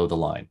all below the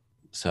line.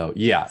 So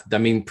yeah,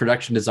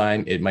 production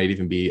design, it might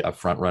even be a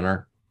front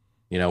runner,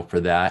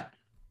 for that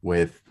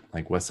with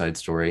like West Side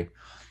Story.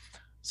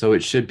 So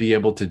it should be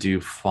able to do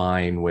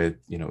fine with,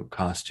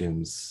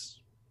 costumes,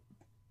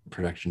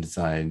 production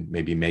design,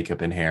 maybe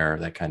makeup and hair,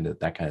 that kind of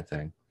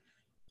thing.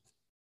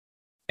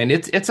 And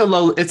it's a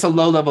low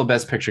level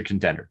Best Picture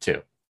contender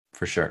too,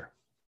 for sure.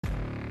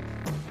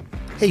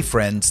 Hey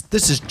friends,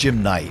 this is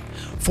Jim Knight,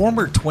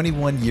 former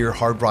 21-year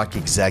Hard Rock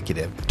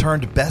executive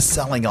turned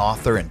best-selling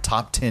author and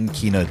top 10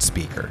 keynote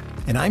speaker.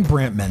 And I'm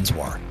Brant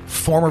Menswar,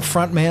 former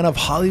frontman of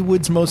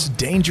Hollywood's most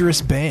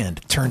dangerous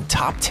band turned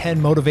top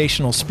 10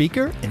 motivational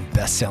speaker and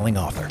best-selling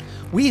author.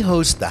 We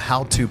host the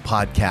how-to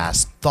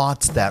podcast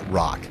Thoughts That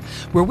Rock,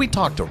 where we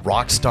talk to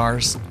rock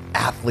stars,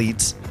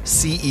 athletes,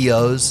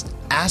 CEOs,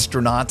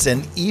 astronauts,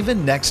 and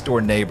even next-door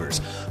neighbors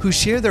who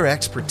share their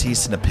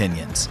expertise and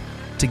opinions.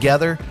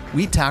 Together,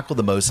 we tackle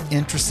the most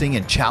interesting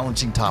and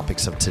challenging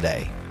topics of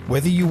today.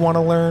 Whether you want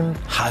to learn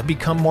how to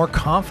become more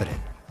confident,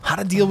 how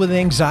to deal with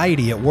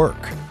anxiety at work,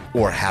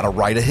 or how to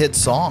write a hit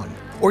song,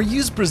 or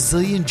use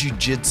Brazilian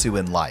Jiu-Jitsu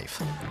in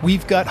life,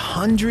 we've got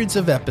hundreds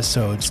of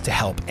episodes to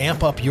help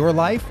amp up your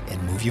life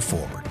and move you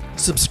forward.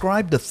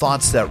 Subscribe to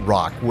Thoughts That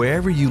Rock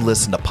wherever you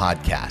listen to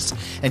podcasts,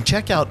 and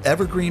check out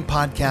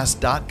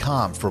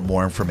evergreenpodcast.com for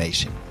more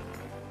information.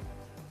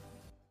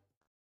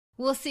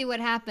 We'll see what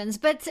happens.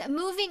 But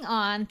moving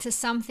on to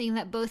something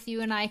that both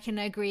you and I can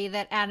agree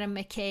that Adam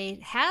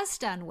McKay has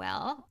done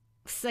well,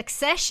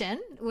 Succession,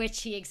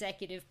 which he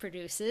executive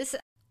produces.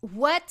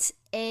 What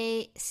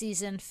a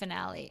season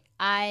finale.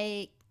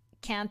 I'm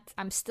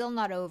still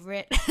not over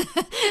it.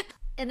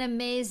 An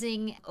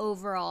amazing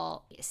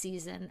overall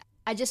season.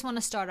 I just want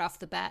to start off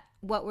the bat.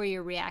 What were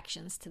your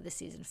reactions to the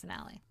season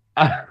finale?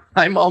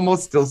 I'm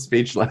almost still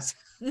speechless.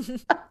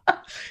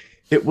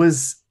 It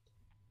was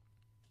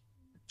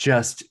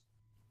just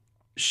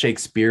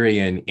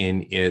Shakespearean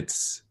in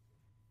its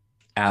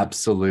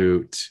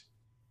absolute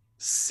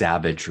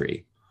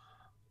savagery.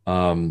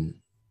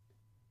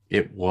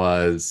 It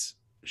was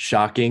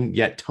shocking,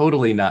 yet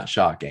totally not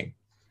shocking.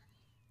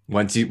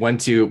 Once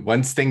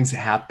things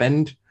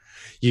happened,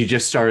 you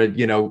just started,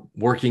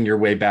 working your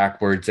way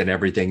backwards, and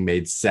everything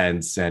made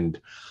sense. And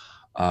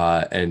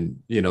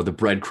the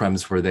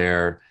breadcrumbs were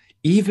there.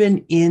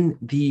 Even in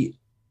the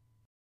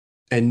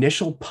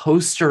initial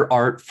poster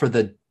art for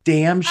the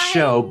damn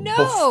show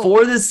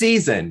before the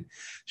season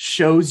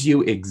shows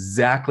you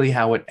exactly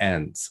how it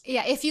ends.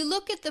 Yeah, if you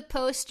look at the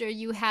poster,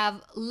 you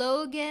have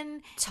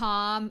Logan,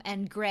 Tom,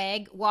 and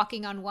Greg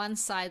walking on one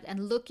side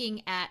and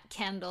looking at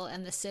Kendall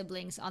and the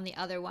siblings on the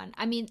other one.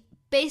 I mean,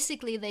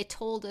 basically, they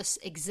told us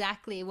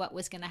exactly what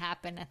was going to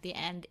happen at the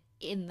end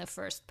in the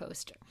first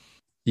poster.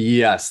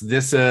 Yes,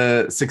 this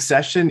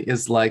Succession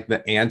is like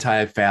the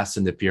anti-Fast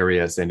and the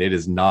Furious, and it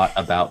is not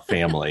about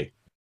family.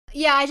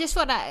 Yeah, I just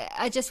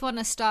want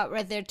to stop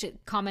right there to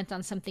comment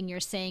on something you're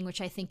saying, which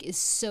I think is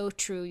so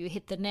true. You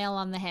hit the nail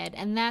on the head.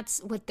 And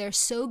that's what they're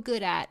so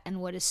good at, and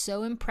what is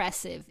so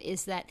impressive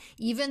is that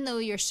even though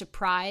you're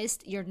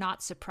surprised, you're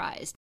not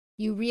surprised.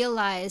 You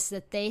realize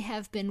that they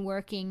have been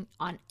working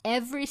on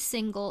every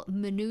single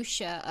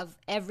minutia of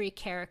every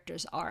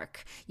character's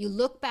arc. You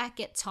look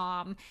back at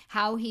Tom,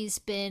 how he's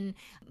been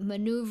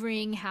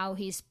maneuvering, how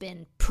he's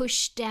been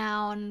pushed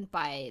down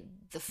by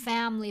the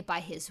family, by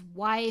his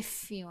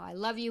wife. I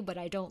love you, but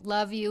I don't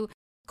love you.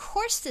 Of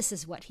course this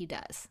is what he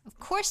does. Of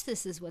course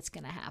this is what's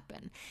going to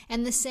happen.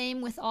 And the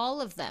same with all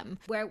of them.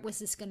 Where was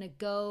this going to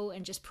go?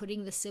 And just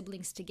putting the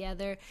siblings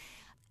together.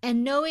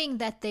 And knowing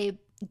that they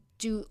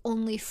do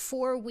only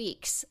 4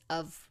 weeks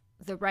of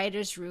the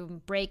writer's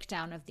room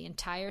breakdown of the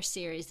entire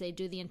series. They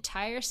do the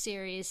entire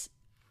series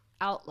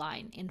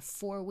outline in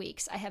 4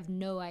 weeks. I have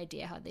no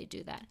idea how they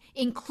do that,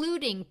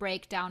 including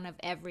breakdown of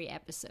every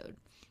episode.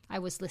 I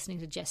was listening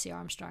to Jesse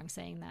Armstrong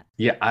saying that.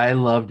 Yeah, I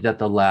loved that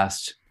the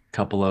last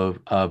couple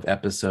of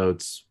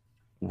episodes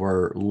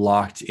were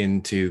locked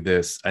into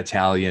this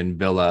Italian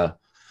villa.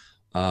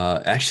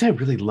 Actually, I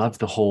really loved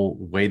the whole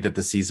way that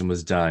the season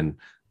was done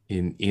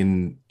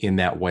in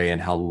that way,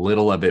 and how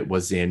little of it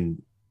was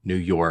in New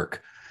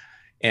York.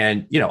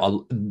 And,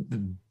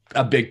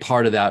 a big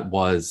part of that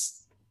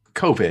was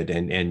COVID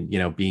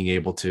and being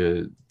able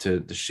to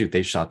shoot.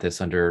 They shot this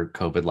under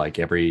COVID, like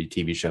every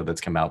TV show that's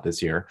come out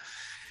this year.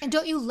 And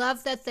don't you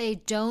love that they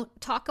don't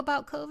talk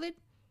about COVID?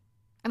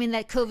 I mean,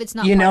 that COVID's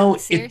not part of the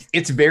series.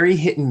 It's very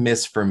hit and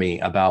miss for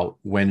me about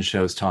when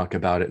shows talk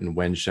about it and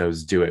when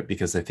shows do it,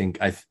 because I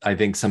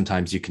think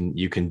sometimes you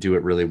can do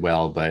it really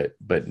well, but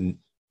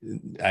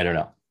I don't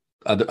know.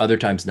 Other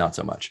times, not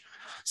so much.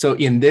 So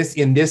in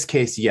this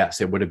case,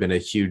 yes, it would have been a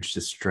huge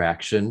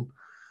distraction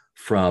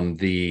from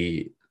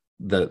the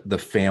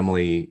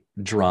family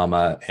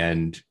drama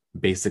and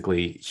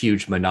basically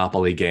huge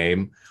Monopoly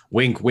game.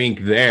 Wink,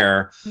 wink.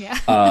 There, yeah.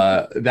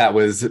 that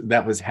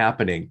was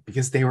happening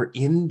because they were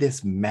in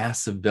this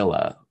massive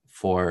villa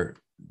for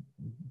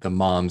the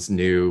mom's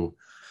new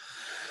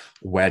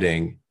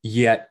wedding.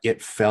 Yet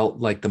it felt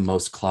like the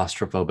most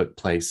claustrophobic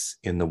place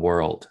in the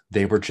world.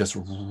 They were just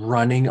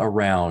running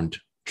around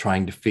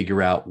trying to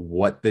figure out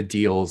what the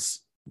deals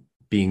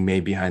being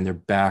made behind their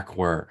back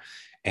were.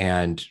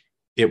 And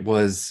it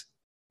was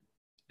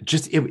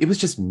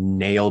just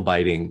nail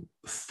biting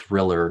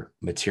thriller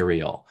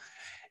material.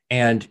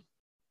 And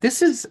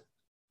this is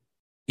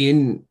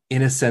in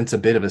a sense a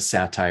bit of a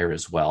satire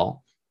as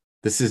well.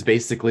 This is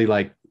basically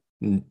like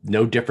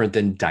no different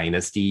than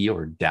Dynasty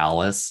or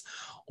Dallas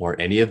or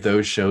any of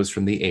those shows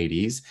from the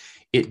 80s.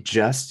 It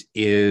just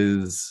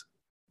is,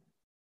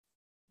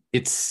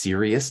 its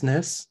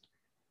seriousness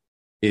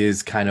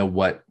is kind of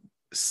what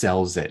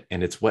sells it.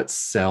 And it's what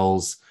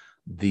sells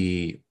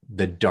the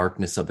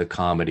darkness of the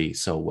comedy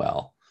so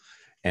well.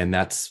 And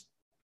that's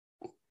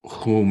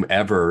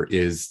whomever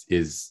is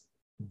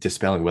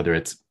dispelling, whether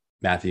it's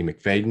Matthew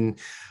McFadden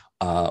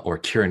or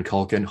Kieran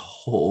Culkin.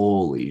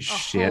 Holy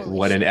shit,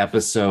 what an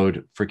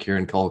episode for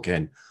Kieran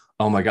Culkin.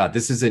 Oh my God,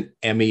 this is an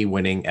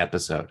Emmy-winning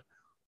episode.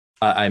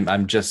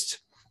 I'm just...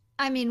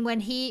 I mean, when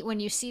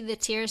you see the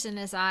tears in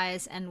his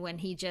eyes and when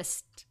he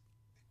just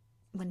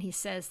when he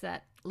says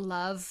that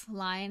love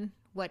line,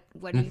 what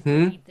do you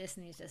paint this?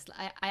 And he's just,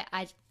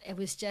 it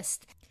was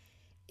just,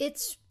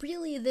 it's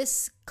really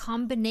this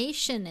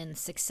combination in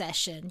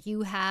Succession.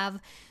 You have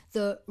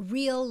the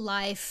real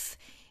life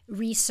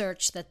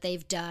research that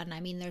they've done. I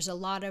mean, there's a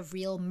lot of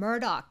real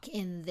Murdoch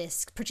in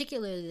this,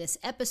 particularly this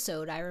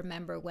episode. I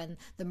remember when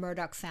the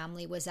Murdoch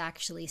family was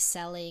actually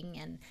selling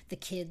and the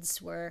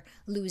kids were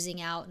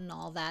losing out and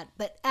all that.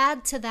 But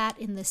add to that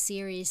in the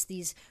series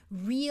these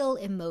real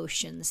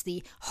emotions,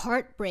 the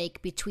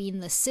heartbreak between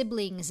the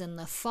siblings and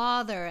the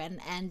father,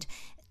 and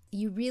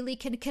you really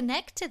can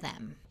connect to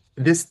them.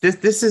 This is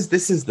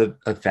the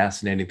a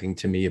fascinating thing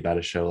to me about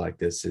a show like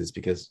this, is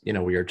because, you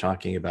know, we are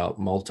talking about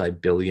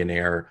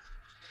multi-billionaire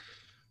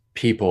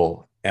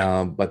people,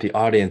 but the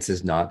audience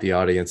is not. The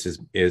audience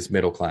is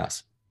middle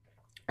class.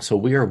 So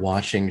we are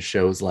watching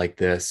shows like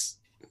this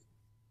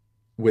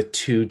with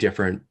two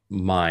different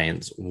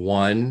minds.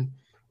 One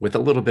with a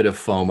little bit of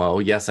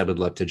FOMO. Yes, I would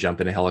love to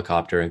jump in a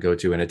helicopter and go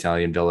to an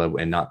Italian villa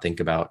and not think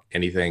about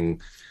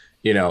anything,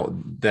 you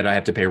know, that I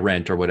have to pay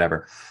rent or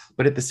whatever.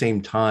 But at the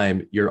same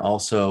time, you're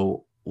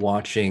also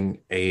watching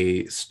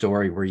a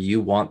story where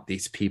you want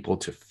these people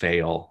to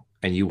fail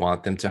and you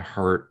want them to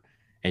hurt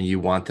and you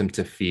want them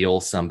to feel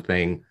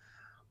something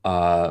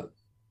that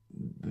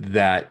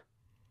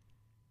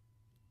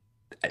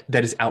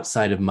is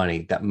outside of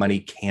money, that money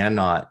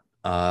cannot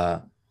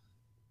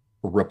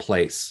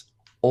replace,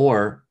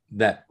 or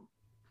that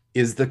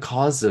is the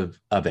cause of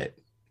it,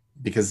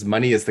 because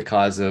money is the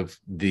cause of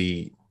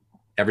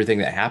everything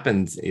that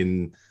happens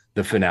in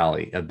the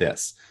finale of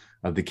this,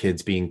 of the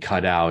kids being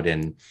cut out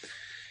and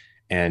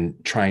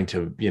trying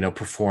to, you know,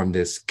 perform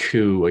this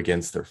coup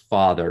against their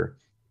father.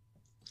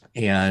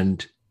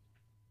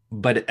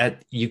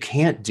 But you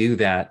can't do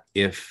that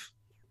if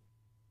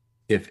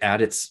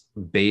at its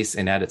base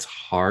and at its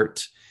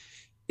heart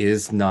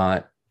is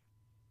not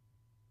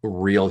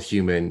real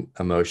human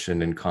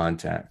emotion and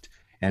contact.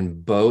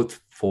 And both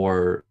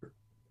for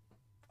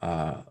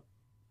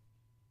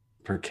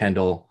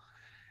Kendall,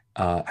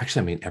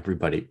 actually, I mean,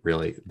 everybody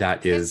really,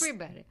 that is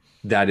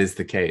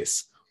the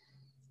case.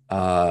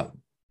 And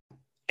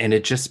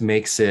it just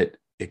makes it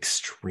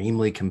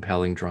extremely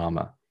compelling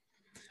drama.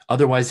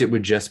 Otherwise, it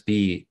would just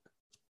be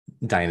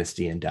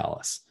Dynasty in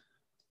Dallas,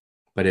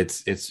 but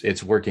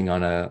it's working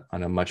on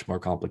a much more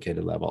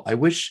complicated level. I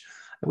wish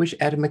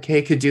Adam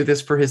McKay could do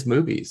this for his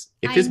movies.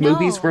 If his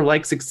movies were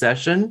like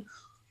Succession,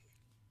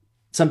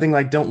 something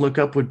like Don't Look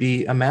Up would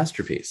be a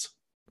masterpiece.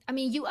 I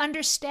mean, you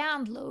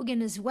understand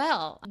Logan as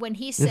well when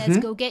he says,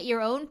 go get your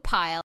own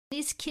pile.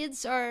 These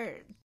kids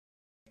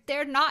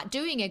they're not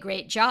doing a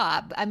great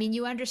job. I mean,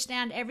 you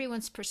understand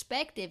everyone's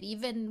perspective,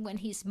 even when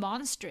he's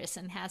monstrous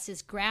and has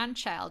his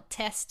grandchild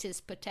test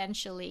his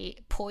potentially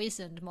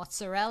poisoned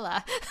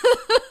mozzarella.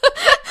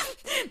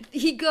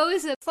 He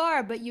goes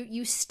far, but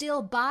you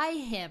still buy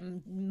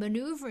him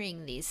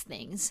maneuvering these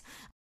things.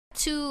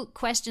 Two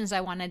questions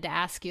I wanted to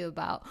ask you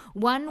about.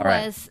 One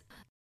was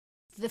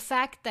the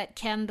fact that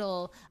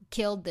Kendall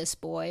killed this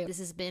boy. This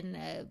has been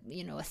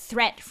a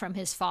threat from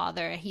his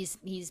father. He's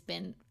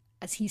been,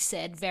 as he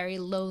said, very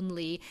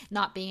lonely,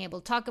 not being able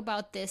to talk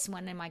about this.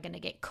 When am I going to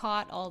get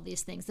caught? All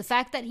these things. The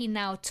fact that he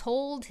now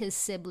told his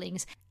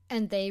siblings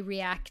and they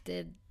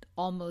reacted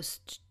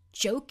almost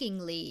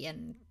jokingly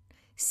and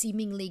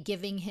seemingly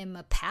giving him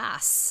a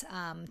pass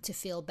to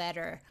feel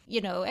better.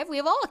 You know,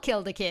 we've all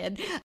killed a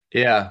kid.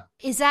 Yeah.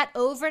 Is that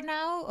over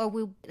now, or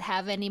will it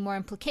have any more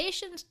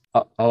implications?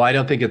 Oh, I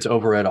don't think it's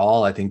over at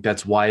all. I think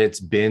that's why it's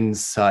been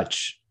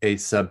such a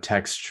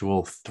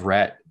subtextual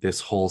threat this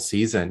whole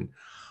season.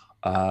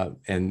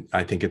 And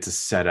I think it's a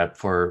setup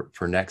for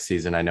next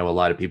season. I know a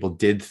lot of people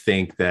did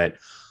think that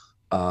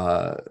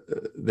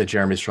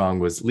Jeremy Strong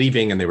was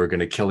leaving and they were going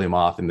to kill him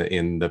off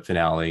in the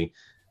finale.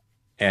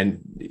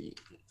 And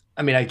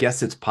I mean, I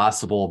guess it's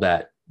possible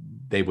that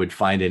they would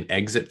find an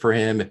exit for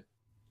him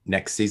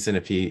next season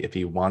if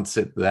he wants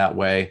it that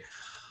way.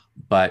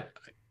 But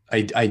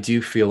I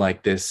do feel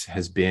like this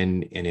has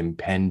been an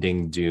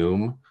impending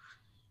doom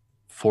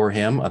for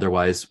him.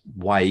 Otherwise,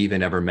 why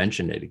even ever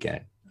mention it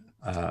again?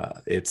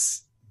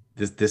 This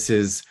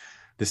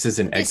is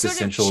an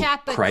existential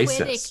sort of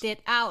crisis.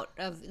 It out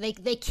of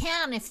they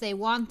can, if they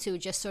want to,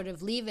 just sort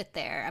of leave it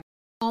there,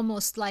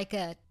 almost like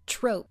a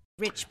trope.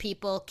 Rich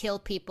people kill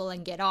people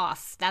and get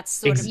off. That's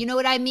sort of, you know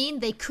what I mean?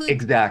 They could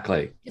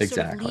exactly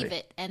sort of leave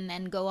it and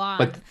then go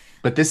on.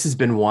 But this has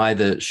been why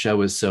the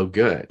show is so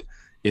good,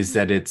 is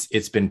that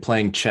it's been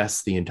playing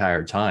chess the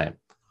entire time,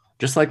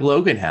 just like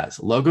Logan has.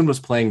 Logan was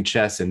playing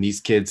chess, and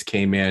these kids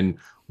came in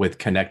with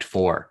Connect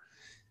 4,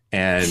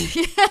 and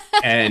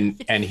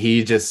and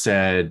he just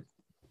said,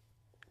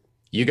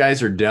 "You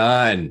guys are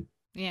done.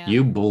 Yeah.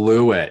 You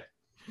blew it."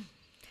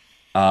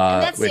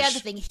 And that's the other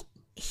thing.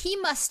 He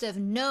must have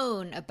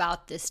known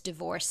about this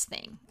divorce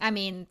thing. I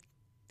mean,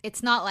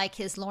 it's not like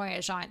his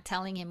lawyers aren't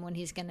telling him when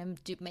he's going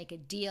to make a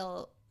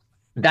deal.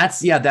 That's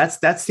the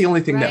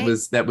only thing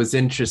right? that was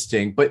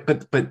interesting. But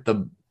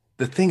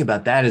the thing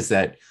about that is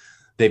that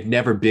they've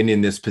never been in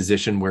this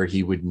position where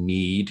he would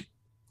need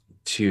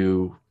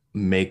to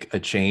make a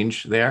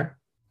change there,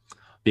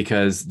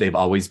 because they've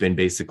always been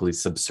basically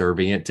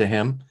subservient to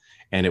him.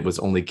 And it was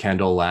only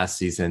Kendall last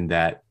season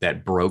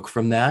that broke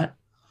from that.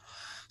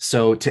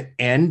 So to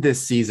end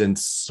this season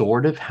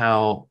sort of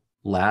how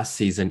last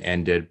season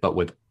ended, but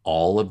with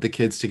all of the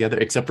kids together,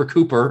 except for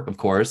Cooper, of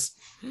course,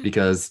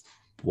 because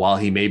while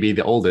he may be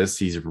the oldest,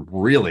 he's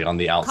really on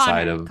the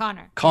outside of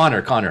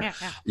Connor. Yeah,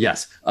 yeah.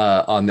 Yes,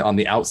 on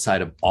the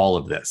outside of all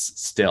of this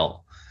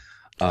still.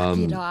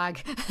 Lucky dog.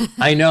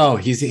 I know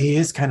he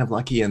is kind of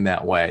lucky in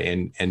that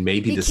way, and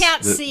maybe he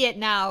can't see it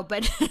now,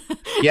 but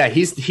yeah,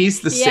 he's the he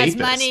safest. Has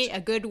money,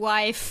 a good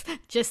wife.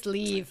 Just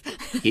leave.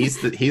 he's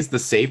the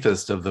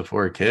safest of the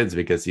 4 kids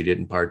because he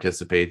didn't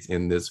participate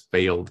in this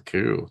failed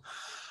coup.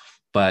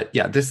 But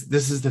yeah, this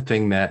is the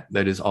thing that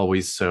is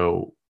always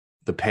so,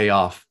 the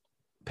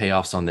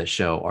payoffs on this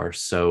show are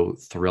so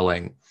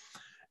thrilling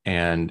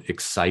and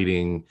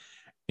exciting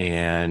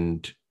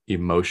and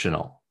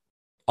emotional,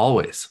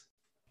 always.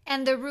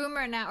 And the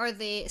rumor now, or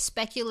the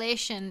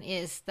speculation,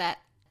 is that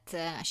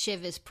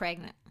Shiv is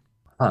pregnant.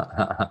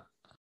 I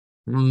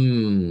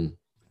mean,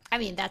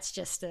 that's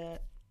just a...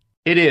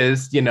 It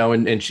is,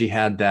 and she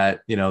had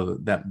that,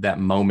 that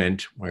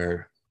moment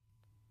where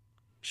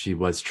she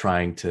was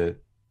trying to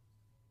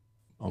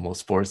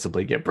almost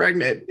forcibly get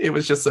pregnant. It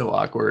was just so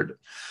awkward.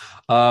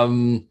 I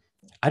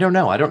don't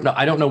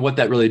know what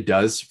that really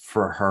does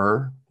for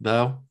her,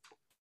 though,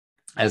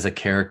 as a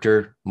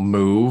character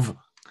move.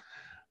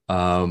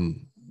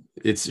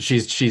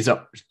 She's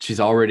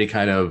already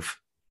kind of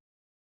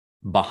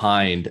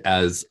behind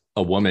as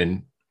a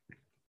woman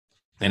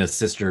and a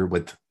sister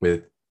with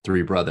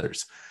 3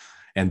 brothers,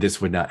 and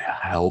this would not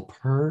help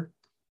her.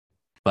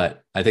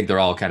 But I think they're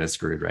all kind of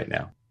screwed right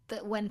now.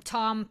 But when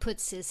Tom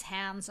puts his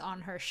hands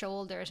on her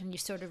shoulders, and you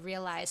sort of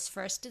realize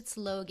first it's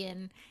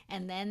Logan,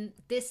 and then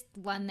this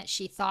one that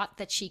she thought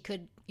that she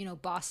could,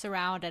 boss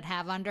around and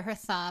have under her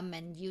thumb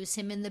and use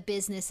him in the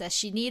business as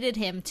she needed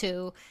him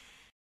to.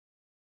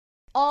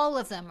 All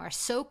of them are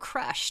so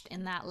crushed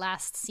in that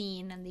last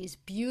scene, and these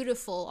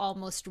beautiful,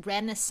 almost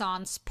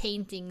Renaissance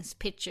paintings,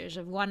 pictures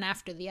of one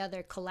after the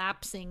other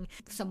collapsing.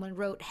 Someone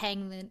wrote,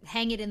 hang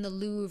it in the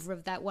Louvre,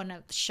 of that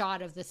one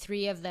shot of the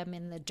 3 of them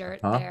in the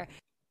dirt there.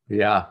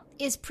 Yeah.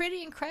 Is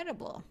pretty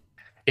incredible.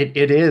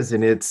 It is.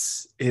 And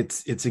it's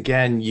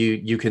again,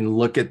 you can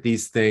look at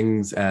these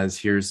things as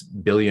here's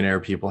billionaire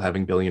people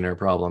having billionaire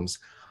problems,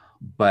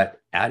 but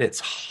at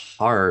its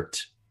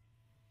heart,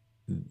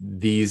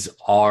 these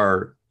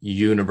are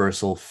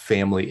universal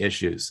family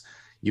issues.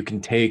 You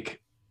can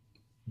take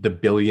the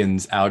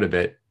billions out of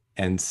it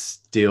and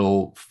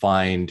still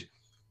find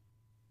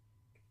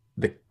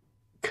the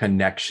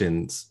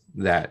connections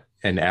that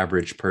an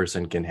average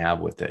person can have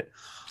with it,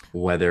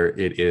 whether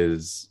it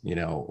is,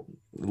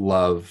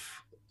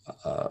 love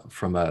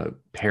from a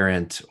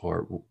parent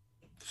or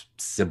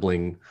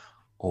sibling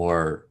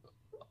or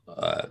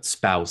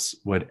spouse,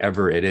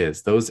 whatever it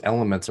is, those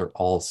elements are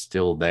all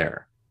still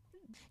there.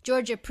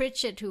 Georgia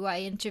Pritchett, who I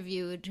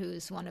interviewed,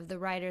 who's one of the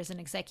writers and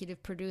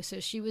executive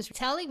producers, she was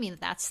telling me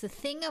that's the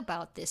thing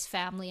about this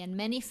family and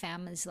many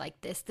families like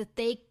this, that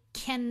they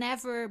can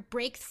never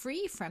break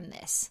free from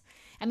this.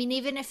 I mean,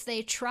 even if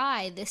they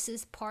try, this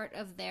is part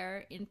of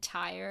their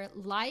entire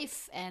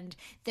life, and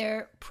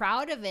they're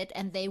proud of it,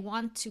 and they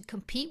want to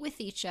compete with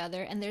each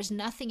other, and there's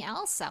nothing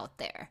else out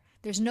there.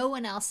 There's no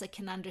one else that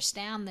can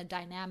understand the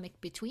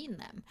dynamic between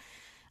them.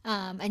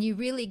 And you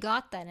really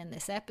got that in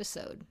this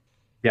episode.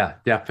 Yeah,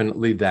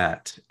 definitely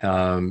that.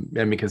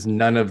 And because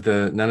none of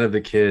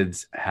the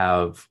kids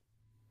have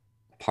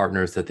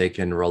partners that they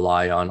can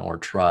rely on or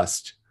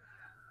trust.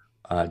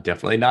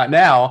 Definitely not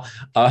now.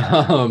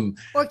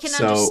 Or can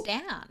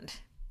understand.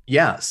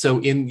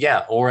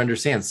 Yeah. Or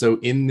understand. So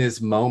in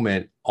this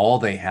moment, all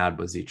they had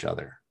was each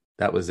other.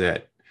 That was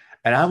it.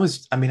 And I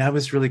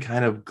was really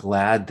kind of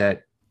glad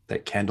that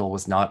Kendall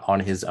was not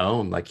on his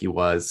own like he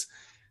was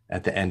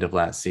at the end of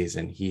last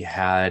season. He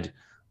had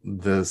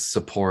the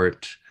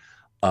support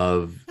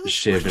of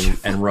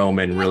Shiv and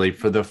Roman really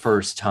for the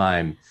first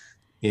time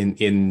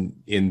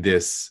in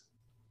this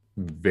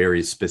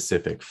very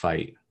specific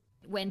fight.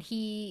 When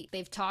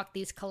they've talked,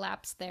 these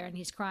collapse there, and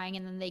he's crying,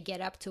 and then they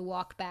get up to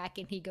walk back,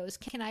 and he goes,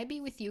 "Can I be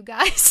with you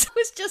guys?" It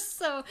was just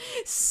so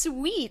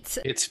sweet.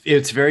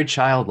 It's very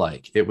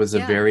childlike. It was a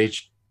very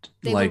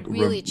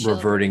really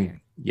reverting,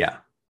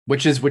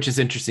 which is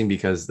interesting,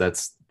 because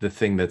that's the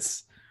thing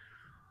that's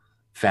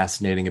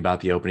fascinating about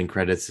the opening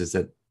credits, is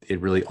that it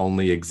really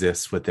only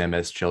exists with them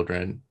as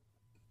children,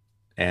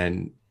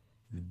 and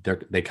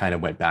they kind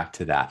of went back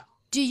to that.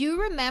 Do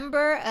you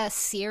remember a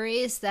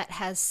series that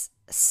has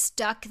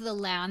stuck the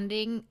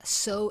landing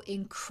so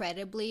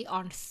incredibly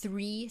on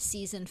 3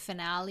 season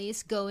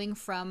finales, going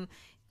from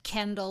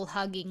Kendall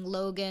hugging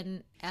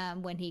Logan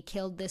when he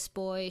killed this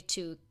boy,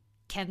 to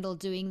Kendall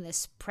doing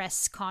this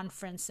press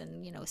conference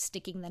and,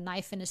 sticking the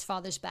knife in his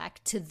father's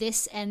back, to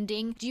this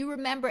ending? Do you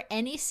remember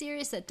any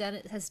series that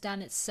has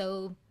done it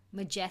so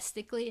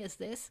majestically as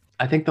this?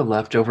 I think The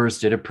Leftovers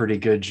did a pretty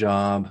good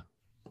job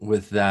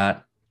with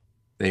that.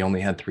 They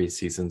only had 3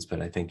 seasons,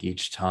 but I think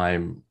each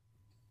time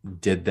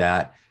did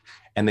that,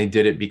 and they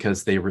did it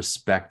because they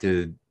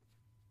respected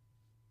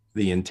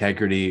the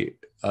integrity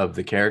of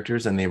the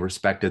characters and they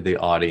respected the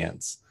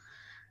audience.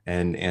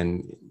 And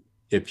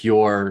if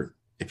your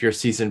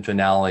season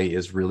finale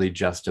is really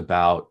just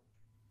about,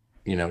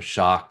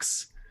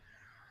 shocks,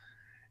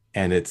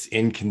 and it's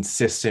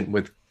inconsistent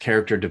with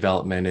character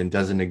development and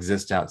doesn't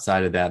exist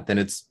outside of that,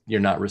 then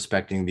you're not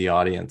respecting the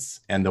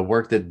audience and the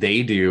work that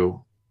they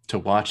do to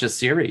watch a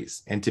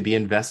series and to be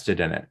invested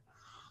in it.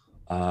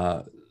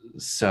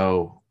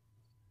 So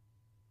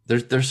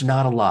there's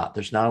not a lot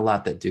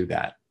that do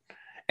that.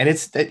 And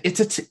it's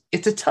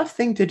a tough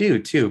thing to do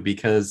too,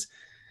 because,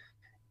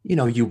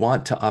 you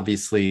want to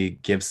obviously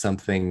give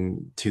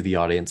something to the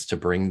audience to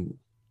bring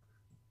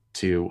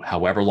to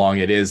however long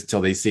it is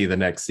till they see the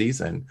next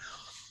season.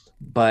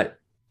 But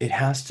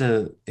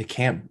the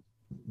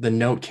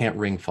note can't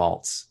ring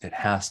false. It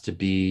has to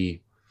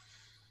be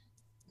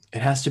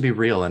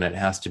real, and it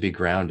has to be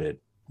grounded,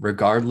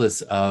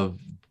 regardless of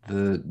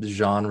the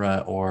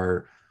genre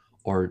or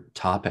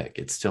topic.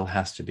 It still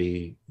has to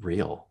be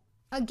real.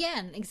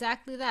 Again,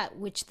 exactly that,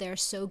 which they're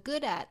so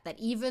good at, that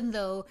even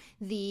though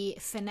the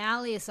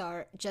finales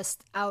are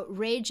just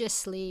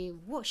outrageously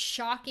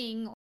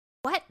shocking,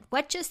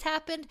 what just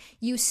happened,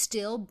 you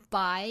still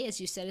buy, as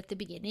you said at the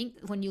beginning,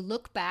 when you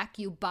look back,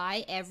 you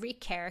buy every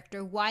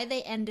character, why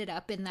they ended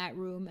up in that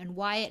room and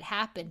why it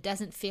happened.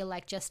 Doesn't feel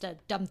like just a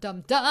dum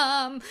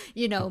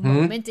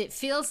moment. It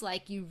feels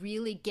like you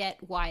really get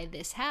why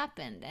this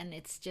happened, and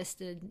it's just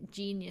a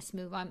genius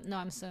move.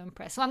 I'm so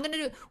impressed. So I'm going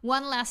to do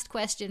one last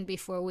question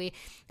before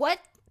what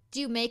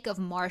do you make of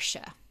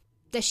Marcia?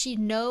 Does she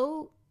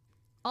know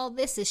all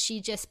this? Is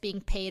she just being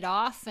paid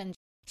off? And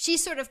she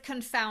sort of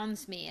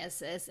confounds me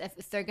as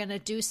if they're going to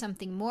do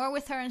something more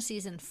with her in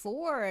season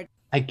 4.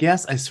 I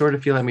guess I sort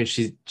of feel,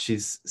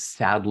 she's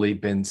sadly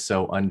been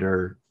so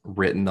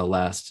underwritten the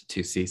last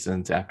 2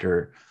 seasons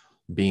after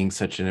being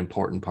such an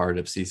important part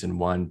of season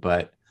 1.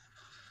 But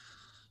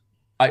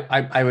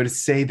I would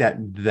say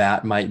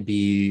that might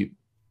be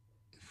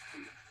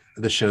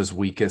the show's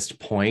weakest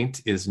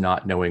point, is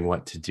not knowing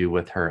what to do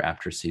with her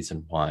after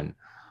season 1.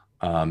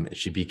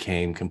 She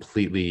became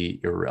completely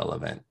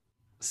irrelevant,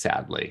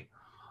 sadly.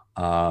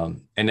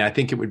 And I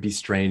think it would be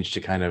strange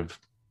to kind of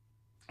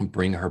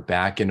bring her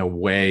back in a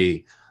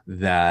way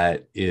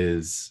that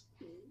is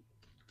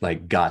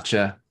like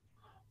gotcha.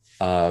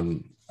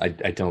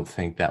 I don't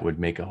think that would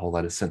make a whole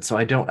lot of sense. So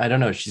I don't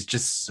know. She's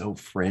just so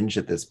fringe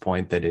at this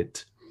point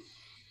that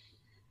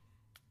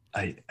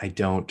I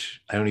don't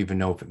even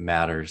know if it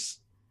matters.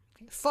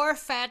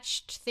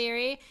 Far-fetched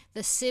theory: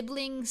 the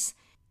siblings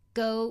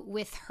go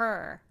with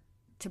her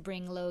to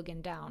bring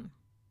Logan down.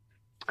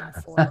 I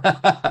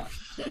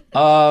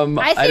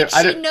think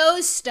she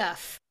knows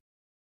stuff.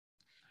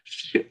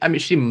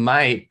 She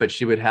might, but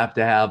she would have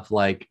to have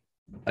like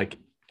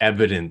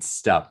evidence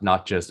stuff,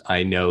 not just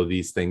I know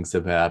these things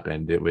have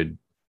happened. It would,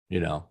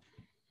 it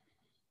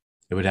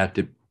would have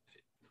to,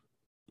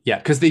 yeah,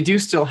 because they do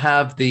still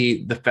have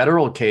the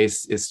federal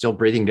case is still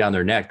breathing down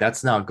their neck.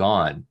 That's not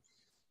gone.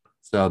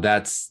 So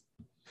that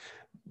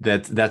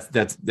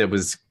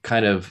was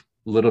kind of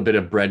a little bit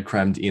of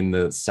breadcrumbed in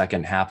the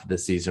second half of the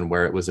season,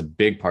 where it was a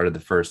big part of the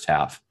first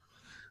half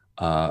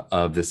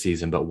of the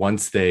season. But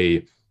once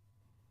the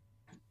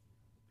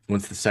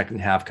second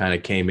half kind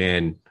of came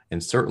in,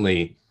 and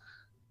certainly,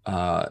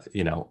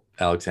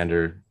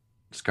 Alexander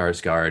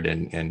Skarsgård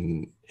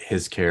and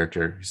his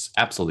character is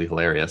absolutely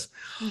hilarious.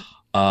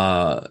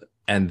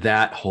 And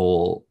that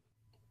whole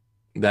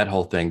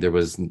thing,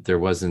 there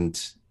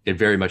wasn't, it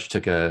very much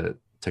took a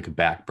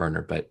back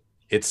burner, but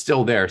it's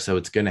still there, so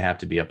it's going to have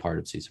to be a part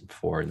of season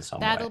 4 in some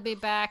way. That'll be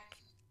back.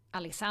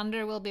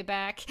 Alexander will be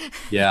back.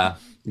 Yeah,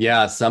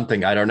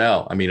 something. I don't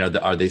know.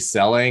 Are they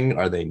selling?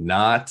 Are they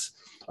not?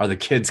 Are the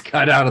kids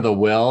cut out of the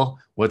will?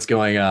 What's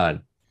going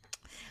on?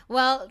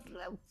 Well,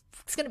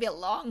 it's going to be a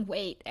long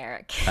wait,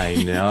 Eric. I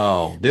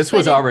know. This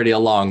was already a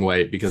long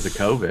wait because of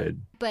COVID.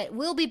 But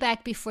we'll be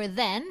back before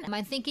then.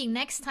 I'm thinking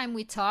next time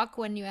we talk,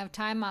 when you have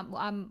time,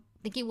 I'm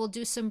thinking we'll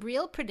do some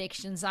real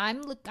predictions. I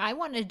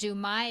want to do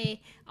my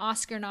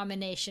Oscar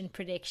nomination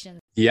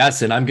predictions.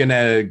 Yes, and I'm going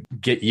to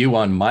get you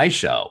on my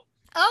show.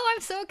 Oh,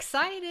 I'm so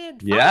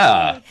excited.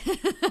 Yeah.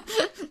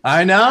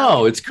 I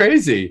know. It's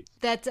crazy.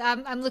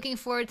 I'm looking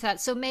forward to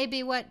that. So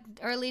maybe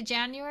early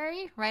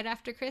January, right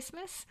after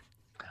Christmas?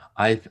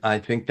 I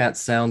think that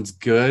sounds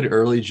good.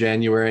 Early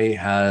January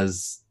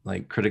has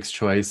like Critics'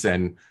 Choice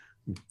and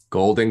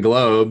Golden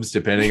Globes,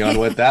 depending on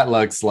what that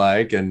looks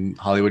like, and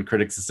Hollywood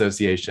Critics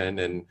Association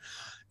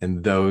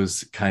and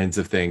those kinds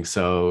of things.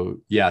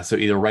 So yeah, so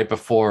either right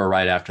before or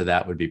right after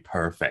that would be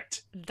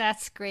perfect.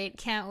 That's great.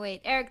 Can't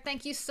wait. Eric,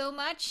 thank you so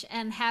much,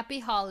 and happy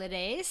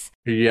holidays.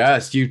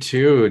 Yes, you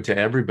too, to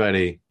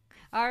everybody.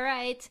 All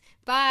right.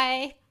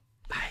 Bye.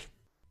 Bye.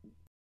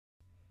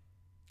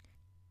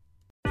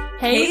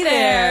 Hey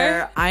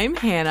there! I'm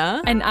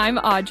Hannah. And I'm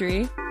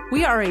Audrey.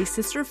 We are a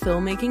sister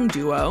filmmaking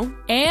duo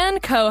and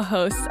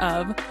co-hosts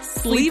of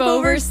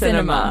Sleepover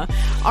Cinema,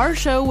 our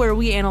show where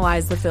we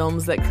analyze the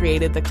films that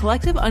created the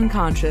collective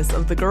unconscious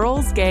of the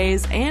girls,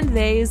 gays, and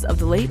theys of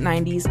the late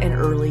 90s and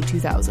early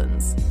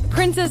 2000s.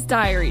 Princess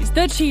Diaries,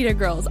 The Cheetah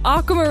Girls,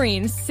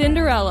 Aquamarine,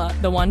 Cinderella,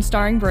 the one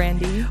starring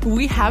Brandy.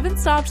 We haven't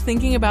stopped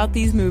thinking about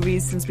these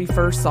movies since we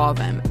first saw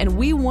them, and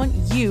we want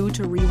you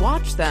to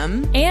rewatch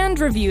them and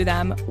review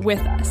them with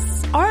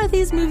us. Are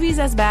these movies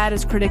as bad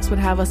as critics would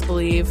have us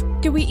believe?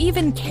 Do we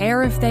even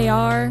care if they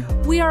are?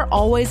 We are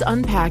always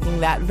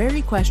unpacking that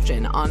very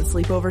question on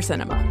Sleepover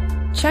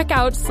Cinema. Check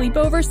out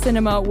Sleepover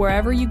Cinema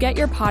wherever you get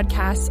your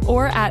podcasts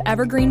or at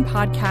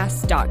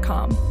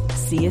evergreenpodcasts.com.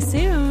 See you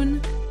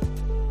soon.